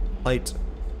 Light.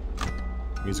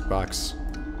 Music box.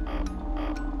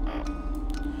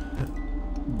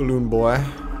 Balloon boy.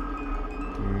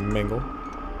 Mingle.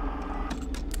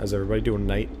 How's everybody doing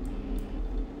tonight?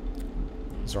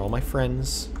 These are all my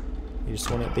friends. They just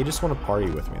wanna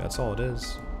party with me, that's all it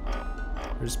is.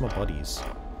 They're just my buddies.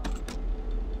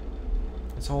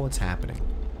 That's all that's happening.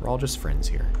 We're all just friends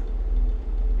here.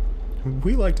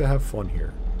 We like to have fun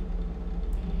here.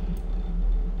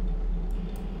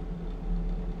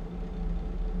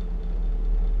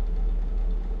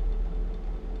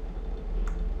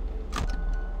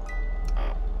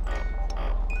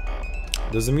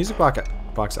 Does the music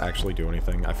box actually do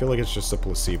anything? I feel like it's just a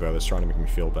placebo that's trying to make me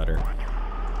feel better.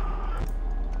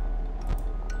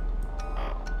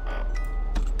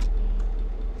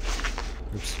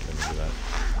 Oops, didn't do that.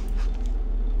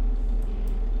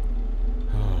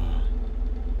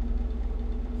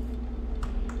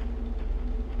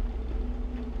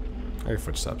 I hear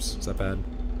footsteps. Is that bad?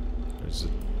 Or is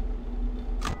it...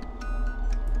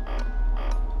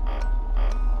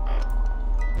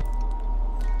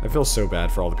 I feel so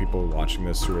bad for all the people watching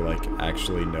this who are like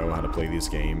actually know how to play these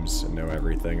games and know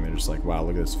everything, and they're just like, wow,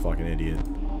 look at this fucking idiot.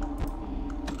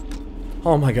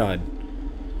 Oh my god.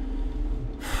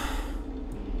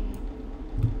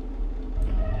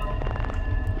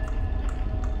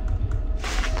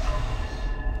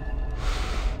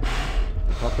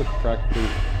 The puppet practically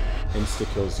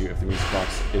insta-kills you if the music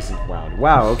box isn't wound.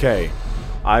 Wow, okay.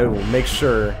 I will make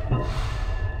sure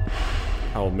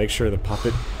the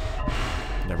puppet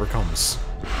never comes.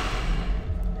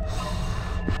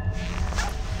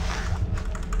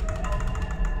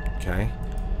 Okay.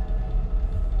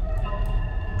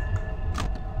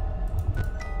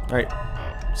 Alright.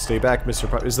 Stay back, Mr.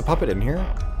 Puppet. Is the puppet in here?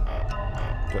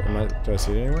 Do I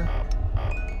see it anywhere?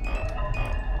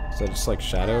 Is that just like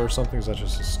shadow or something? Is that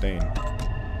just a stain?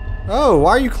 Oh,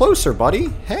 why are you closer, buddy?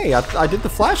 Hey, I did the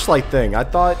flashlight thing. I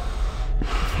thought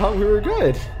we were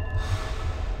good.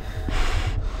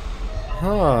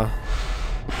 Huh.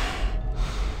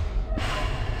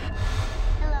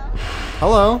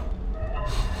 Hello.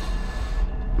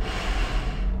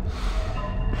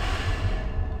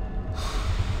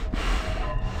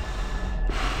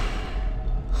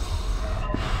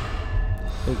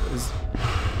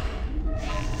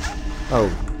 Oh.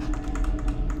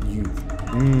 You.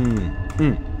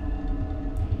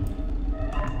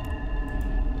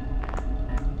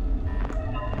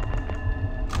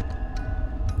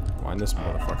 Wind this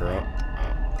motherfucker up.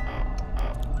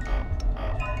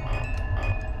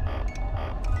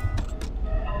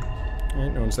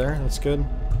 Alright, no one's there. That's good.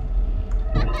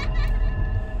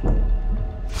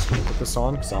 Just gonna put this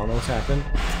on because I don't know what's happening.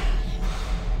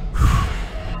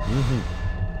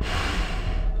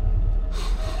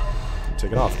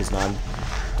 Take it off because now I'm...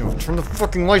 Oh, turn the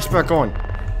fucking lights back on.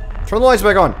 Turn the lights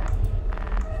back on.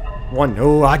 One.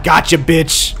 Oh, I got you,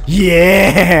 bitch.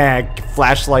 Yeah.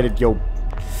 Flashlighted, yo.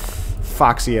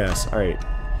 Foxy ass. Alright.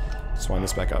 Let's wind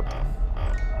this back up.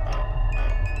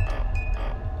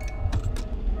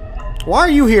 Why are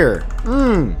you here?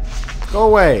 Go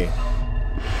away.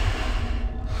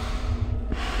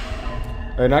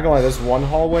 Alright, not gonna lie, this one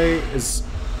hallway is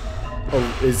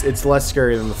it's less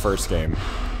scary than the first game.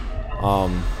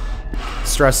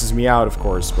 Stresses me out, of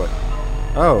course, but...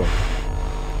 Oh.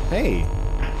 Hey.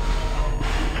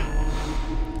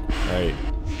 Alright.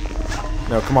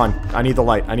 No, come on. I need the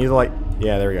light. I need the light.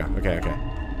 Yeah, there we go. Okay, okay.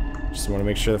 Just want to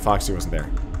make sure that Foxy wasn't there.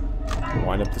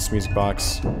 Wind up this music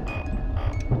box.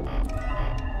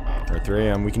 We're at 3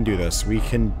 AM. We can do this. We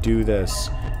can do this.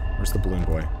 Where's the balloon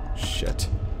boy? Shit.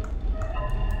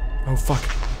 Oh, fuck.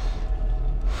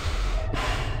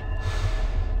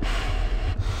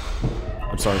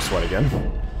 I'm starting to sweat again.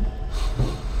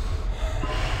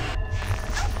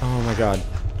 Oh my god.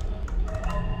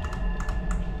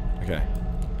 Okay.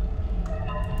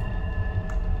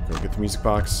 Go get the music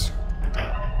box.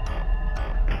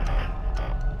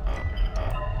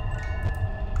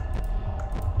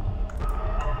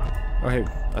 Oh hey,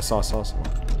 I saw someone.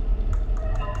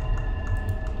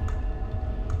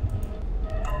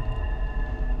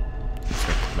 Just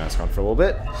gonna put the mask on for a little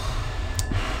bit.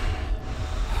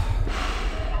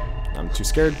 I'm too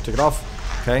scared. Take it off.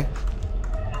 Okay.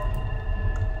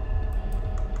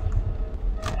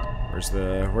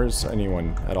 Where's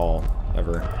anyone at all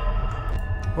ever?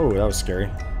 Oh, that was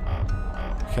scary.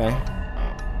 Okay.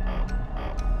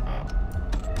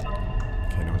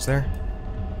 Okay, no one's there.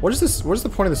 What is this? What is the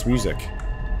point of this music?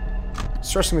 It's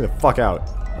stressing me the fuck out.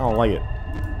 I don't like it.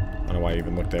 I don't know why I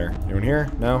even looked there. Anyone here?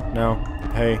 No? No?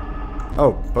 Hey.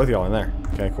 Oh, both of y'all in there.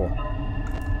 Okay, cool.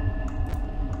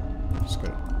 Just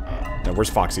gonna... Now, where's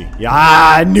Foxy? Yeah,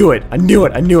 I knew it! I knew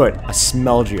it! I knew it! I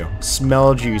smelled you.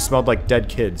 Smelled you. You smelled like dead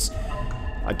kids.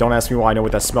 Don't ask me why I know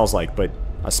what that smells like, but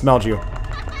I smelled you.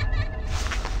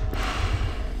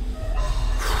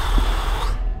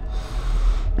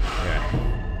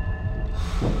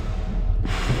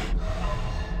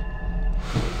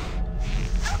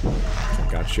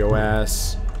 Got your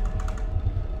ass.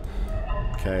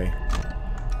 Okay.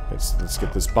 Let's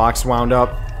get this box wound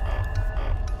up.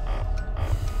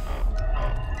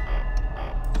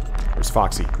 Where's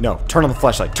Foxy? No, turn on the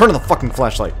flashlight. Turn on the fucking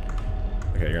flashlight.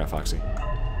 Okay, you're not Foxy.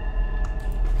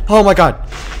 Oh my god.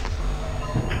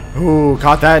 Ooh,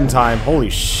 caught that in time. Holy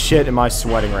shit, am I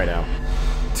sweating right now.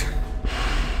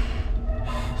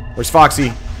 Where's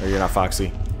Foxy? Oh, you're not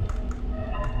Foxy.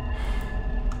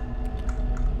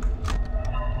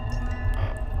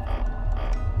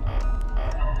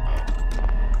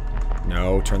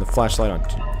 No, turn the flashlight on.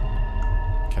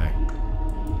 Okay.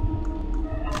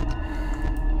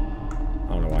 I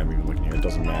don't know why I'm even looking here. It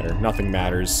doesn't matter. Nothing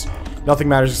matters. Nothing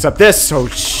matters except this. Oh,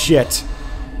 shit.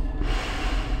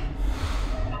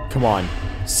 Come on.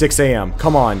 6 AM.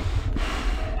 Come on.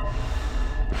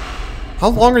 How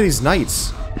long are these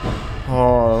nights?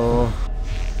 Oh.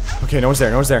 Okay, no one's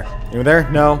there. No one's there. Anyone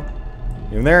there? No.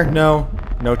 Anyone there? No.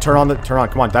 No, turn on.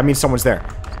 Come on. That means someone's there.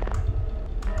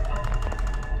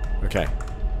 Okay.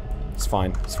 It's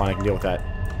fine. It's fine. I can deal with that.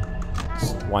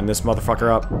 Just wind this motherfucker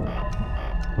up.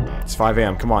 It's 5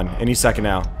 AM. Come on. Any second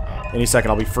now. Any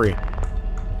second, I'll be free.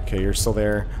 Okay, you're still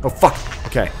there. Oh, fuck!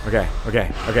 Okay, okay, okay,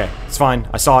 okay. It's fine.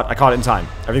 I saw it. I caught it in time.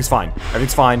 Everything's fine.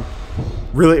 Everything's fine.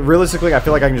 Really, realistically, I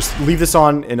feel like I can just leave this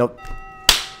on and it'll...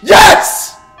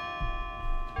 Yes!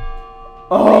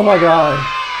 Oh my god.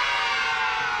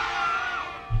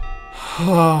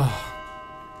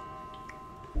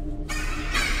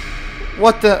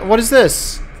 What is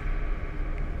this?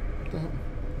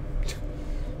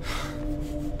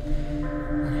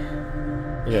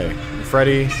 Okay,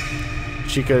 Freddy.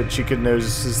 Chica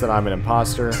notices that I'm an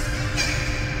imposter.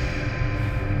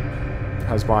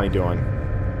 How's Bonnie doing?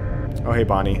 Oh, hey,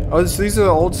 Bonnie. Oh, these are the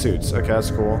old suits. Okay, that's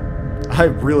cool. I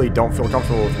really don't feel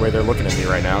comfortable with the way they're looking at me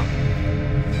right now.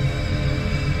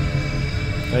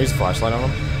 Can I use a flashlight on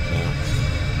them? No.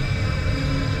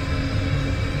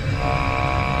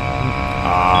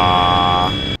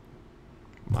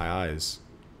 My eyes.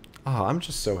 Oh, I'm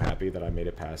just so happy that I made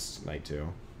it past night 2.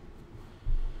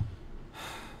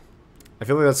 I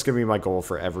feel like that's gonna be my goal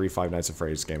for every Five Nights at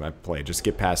Freddy's game I play. Just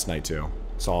get past night 2.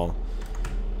 That's all.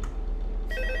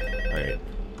 Alright.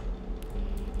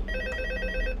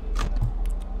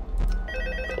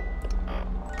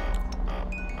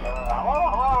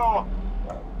 Hello?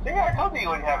 See, I told you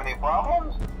wouldn't have any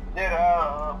problems. Did,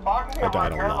 Foxy ever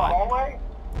died a appear in the lot. hallway?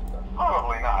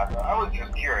 Probably not. I was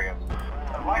just curious.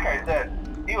 Like I said,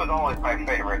 he was always my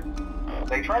favorite.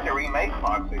 They tried to remake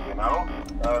Foxy, you know?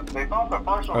 They thought the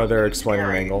first one was they're too explaining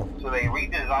an scary, angle. so they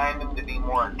redesigned him to be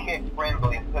more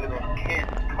kid-friendly and put him in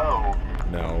Kids Cove.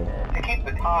 No. To keep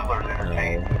the toddlers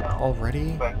entertained, you know?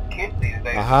 Already? But kids these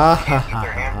days Aha. can't keep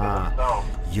their hands to themselves.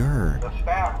 You're The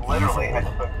staff literally had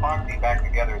to put Foxy back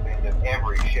together at the end of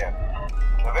every shift.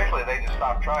 Eventually they just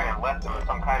stopped trying and left him as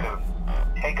some kind of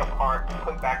take apart,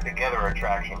 put back together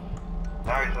attraction.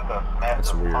 Now he's just a mess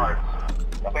That's of weird. parts.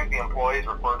 I think the employees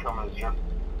refer to him as just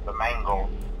the mangle.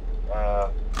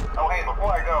 Oh hey,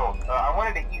 before I go, I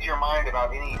wanted to ease your mind about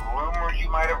any rumors you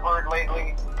might have heard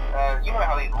lately. You know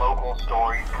how these local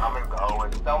stories come and go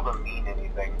and seldom mean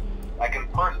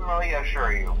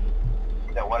assure you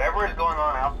that whatever is going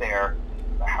on out there,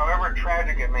 however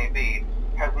tragic it may be,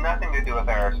 has nothing to do with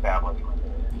our establishment.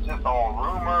 It's just all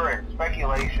rumor and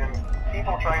speculation,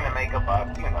 people trying to make a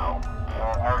buck, you know.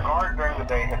 Our guard during the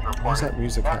day has reported that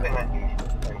music nothing happening?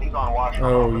 unusual, and he's on watch for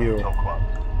Oh, you. until close.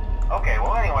 Okay,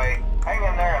 well anyway, hang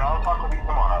in there and I'll talk with you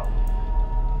tomorrow.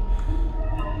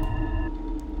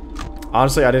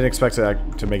 Honestly, I didn't expect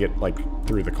to make it, like,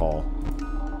 through the call.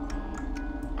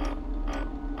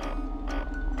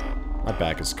 My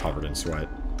back is covered in sweat.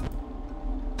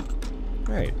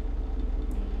 Alright.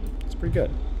 It's pretty good.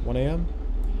 1 a.m.?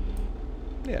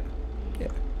 Yeah. Yeah.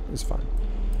 It was fine.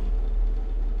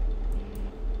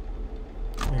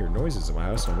 I hear noises in my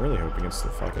house, and I'm really hoping it's the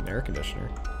fucking air conditioner.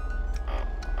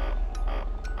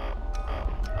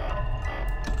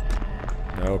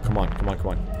 No, come on, come on, come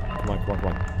on. Come on, come on,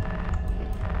 come on.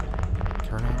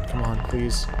 Turn on, come on,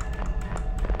 please.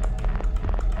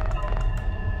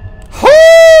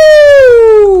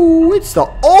 Oh! It's the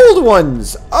old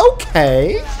ones!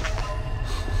 Okay!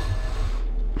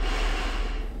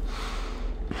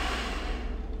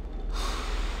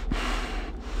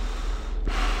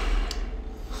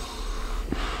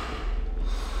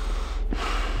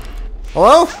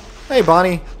 Hello? Hey,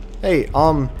 Bonnie. Hey,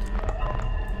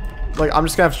 like, I'm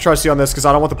just gonna have to trust you on this because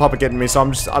I don't want the puppet getting me. So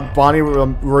Bonnie,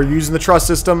 we're using the trust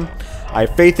system. I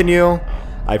have faith in you.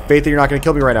 I have faith that you're not gonna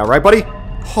kill me right now, right, buddy?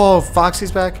 Oh,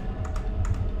 Foxy's back.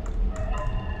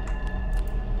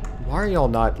 Why are y'all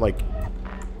not, like,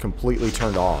 completely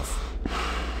turned off?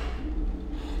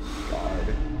 God.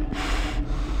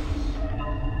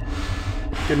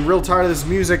 Getting real tired of this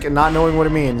music and not knowing what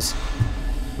it means.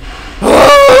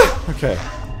 Okay.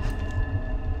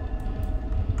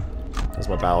 That's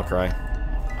my battle cry.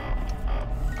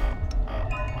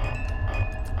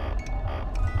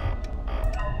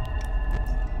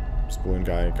 This balloon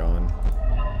guy gone.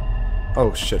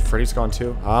 Oh shit, Freddy's gone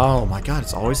too? Oh my god,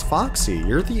 it's always Foxy.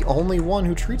 You're the only one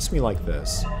who treats me like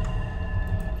this.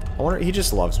 I wonder, he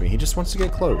just loves me. He just wants to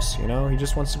get close, you know? He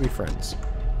just wants to be friends.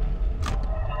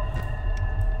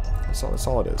 That's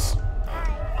all it is.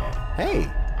 Hey!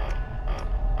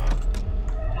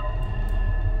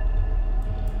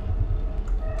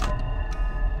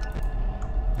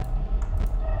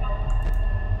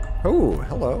 Oh,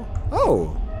 hello.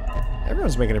 Oh!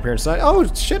 Everyone's making an appearance tonight. Oh,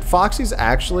 shit, Foxy's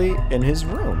actually in his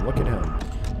room. Look at him.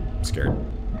 I'm scared.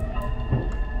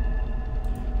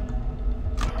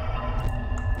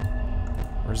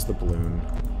 Where's the balloon?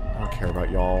 I don't care about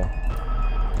y'all.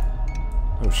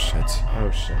 Oh, shit.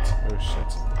 Oh, shit. Oh,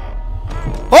 shit.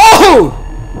 Oh!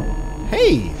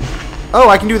 Hey! Oh,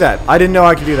 I can do that. I didn't know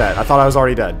I could do that. I thought I was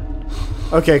already dead.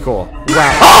 Okay, cool.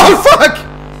 Wow. Oh, fuck!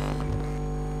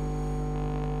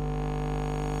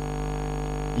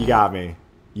 You got me.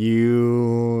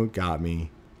 You got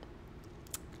me.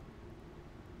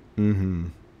 Mm-hmm.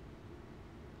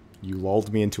 You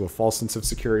lulled me into a false sense of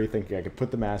security thinking I could put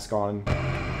the mask on.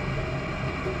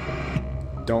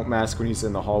 Don't mask when he's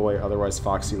in the hallway, otherwise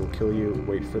Foxy will kill you.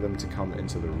 Wait for them to come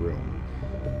into the room.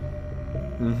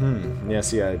 Mm-hmm.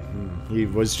 Yes, yeah. He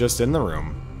was just in the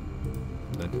room.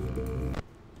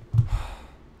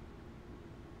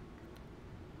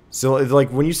 So, like,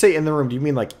 when you say in the room, do you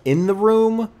mean, like, in the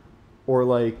room? Or,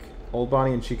 like, old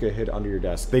Bonnie and Chica hid under your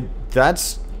desk?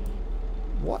 That's...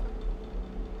 What?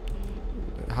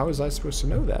 How was I supposed to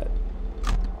know that?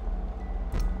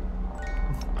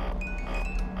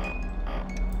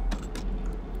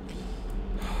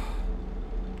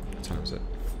 What time is it?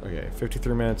 Okay,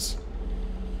 53 minutes.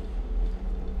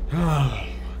 Okay.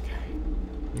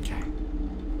 Okay.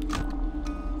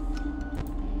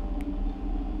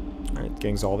 Alright,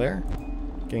 gang's all there.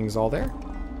 Gang's all there.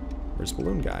 Where's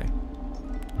Balloon Guy?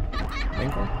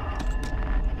 Ankle?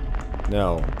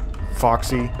 No.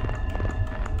 Foxy.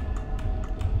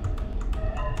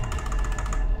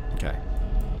 Okay.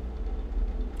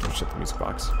 Oh shit, the music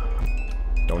box.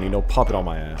 Don't need no puppet on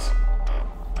my ass.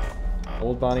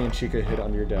 Old Bonnie and Chica hid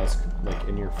under your desk, like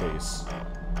in your face.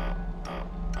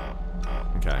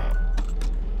 Okay.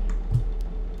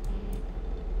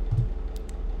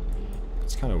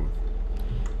 It's kind of...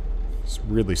 It's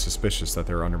really suspicious that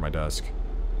they're under my desk.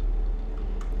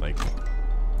 Like,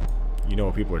 you know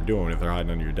what people are doing if they're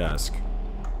hiding under your desk.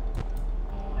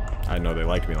 I know they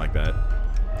like me like that.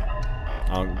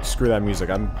 Screw that music.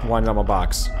 I'm winding up my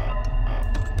box.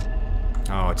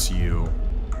 Oh, it's you.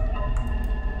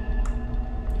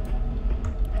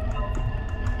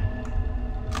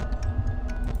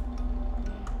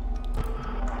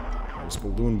 There's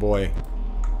Balloon Boy.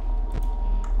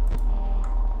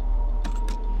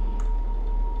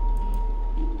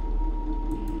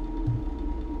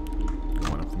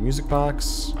 Going up the music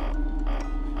box.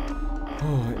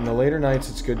 In the later nights,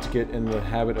 it's good to get in the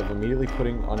habit of immediately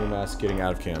putting on your mask, getting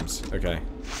out of cams. Okay.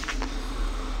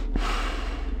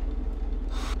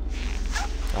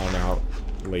 I don't know how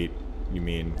late you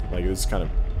mean. Like, it's kind of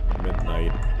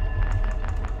midnight.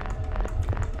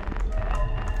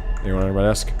 Anyone under my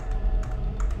desk?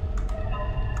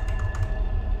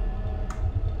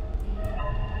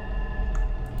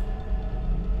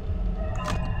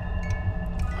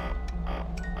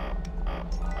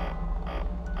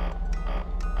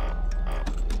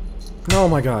 Oh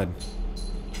my god.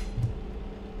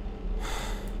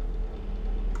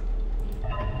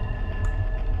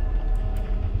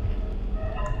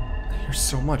 There's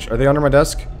so much. Are they under my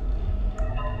desk?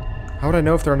 How would I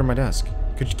know if they're under my desk?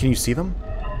 Can you see them?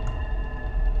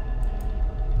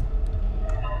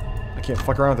 I can't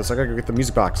fuck around with this. I gotta go get the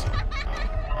music box.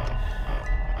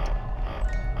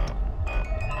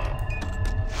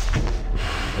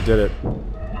 I did it.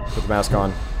 Put the mask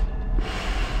on.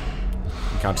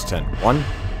 Count to 10. 1,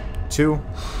 2,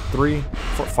 3,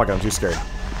 4. Fuck it, I'm too scared.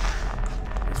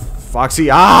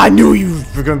 Foxy. Ah, I knew you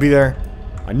were gonna be there.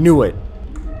 I knew it.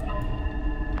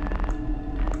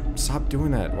 Stop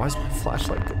doing that. Why is my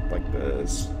flashlight like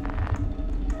this?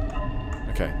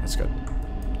 Okay, that's good.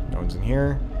 No one's in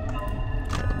here.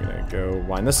 Okay, I'm gonna go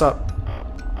wind this up.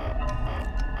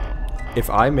 If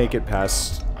I make it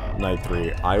past night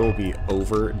 3, I will be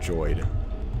overjoyed.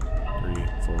 3,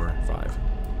 4, 5.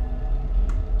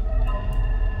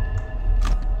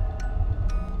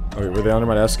 Okay, were they under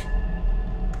my desk?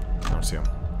 I don't see them.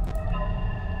 I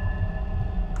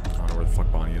don't know where the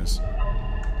fuck Bonnie is.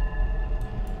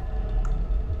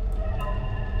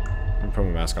 I'm gonna put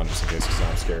my mask on just in case because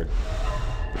I'm scared.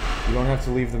 You don't have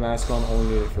to leave the mask on,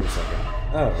 only need it for a second.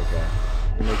 Oh, okay.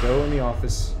 When they go in the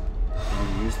office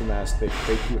and you use the mask, they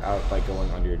fake you out by going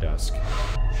under your desk.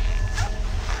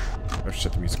 Oh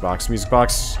shit, the music box. Music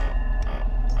box!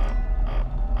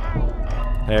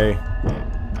 Hey.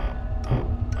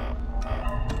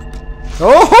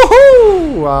 Oh ho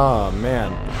ho! Ah,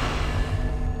 man.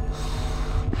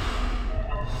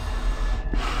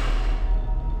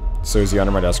 So is he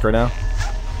under my desk right now?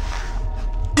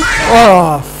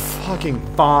 Oh, fucking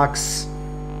fox.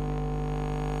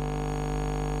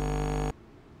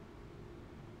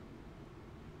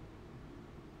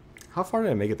 How far did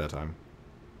I make it that time?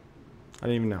 I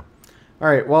didn't even know.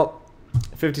 Alright, well,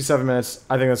 57 minutes.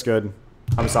 I think that's good.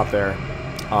 I'm gonna stop there.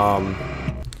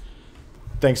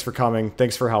 Thanks for coming.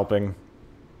 Thanks for helping.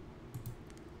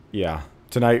 Yeah.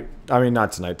 Tonight, I mean,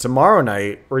 not tonight. Tomorrow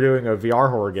night, we're doing a VR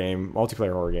horror game,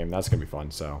 multiplayer horror game. That's going to be fun,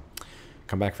 so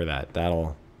come back for that.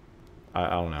 That'll,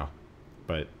 I don't know.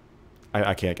 But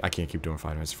I can't keep doing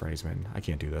 5 Nights at Freddy's, man. I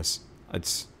can't do this.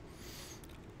 It's,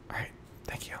 alright.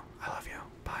 Thank you.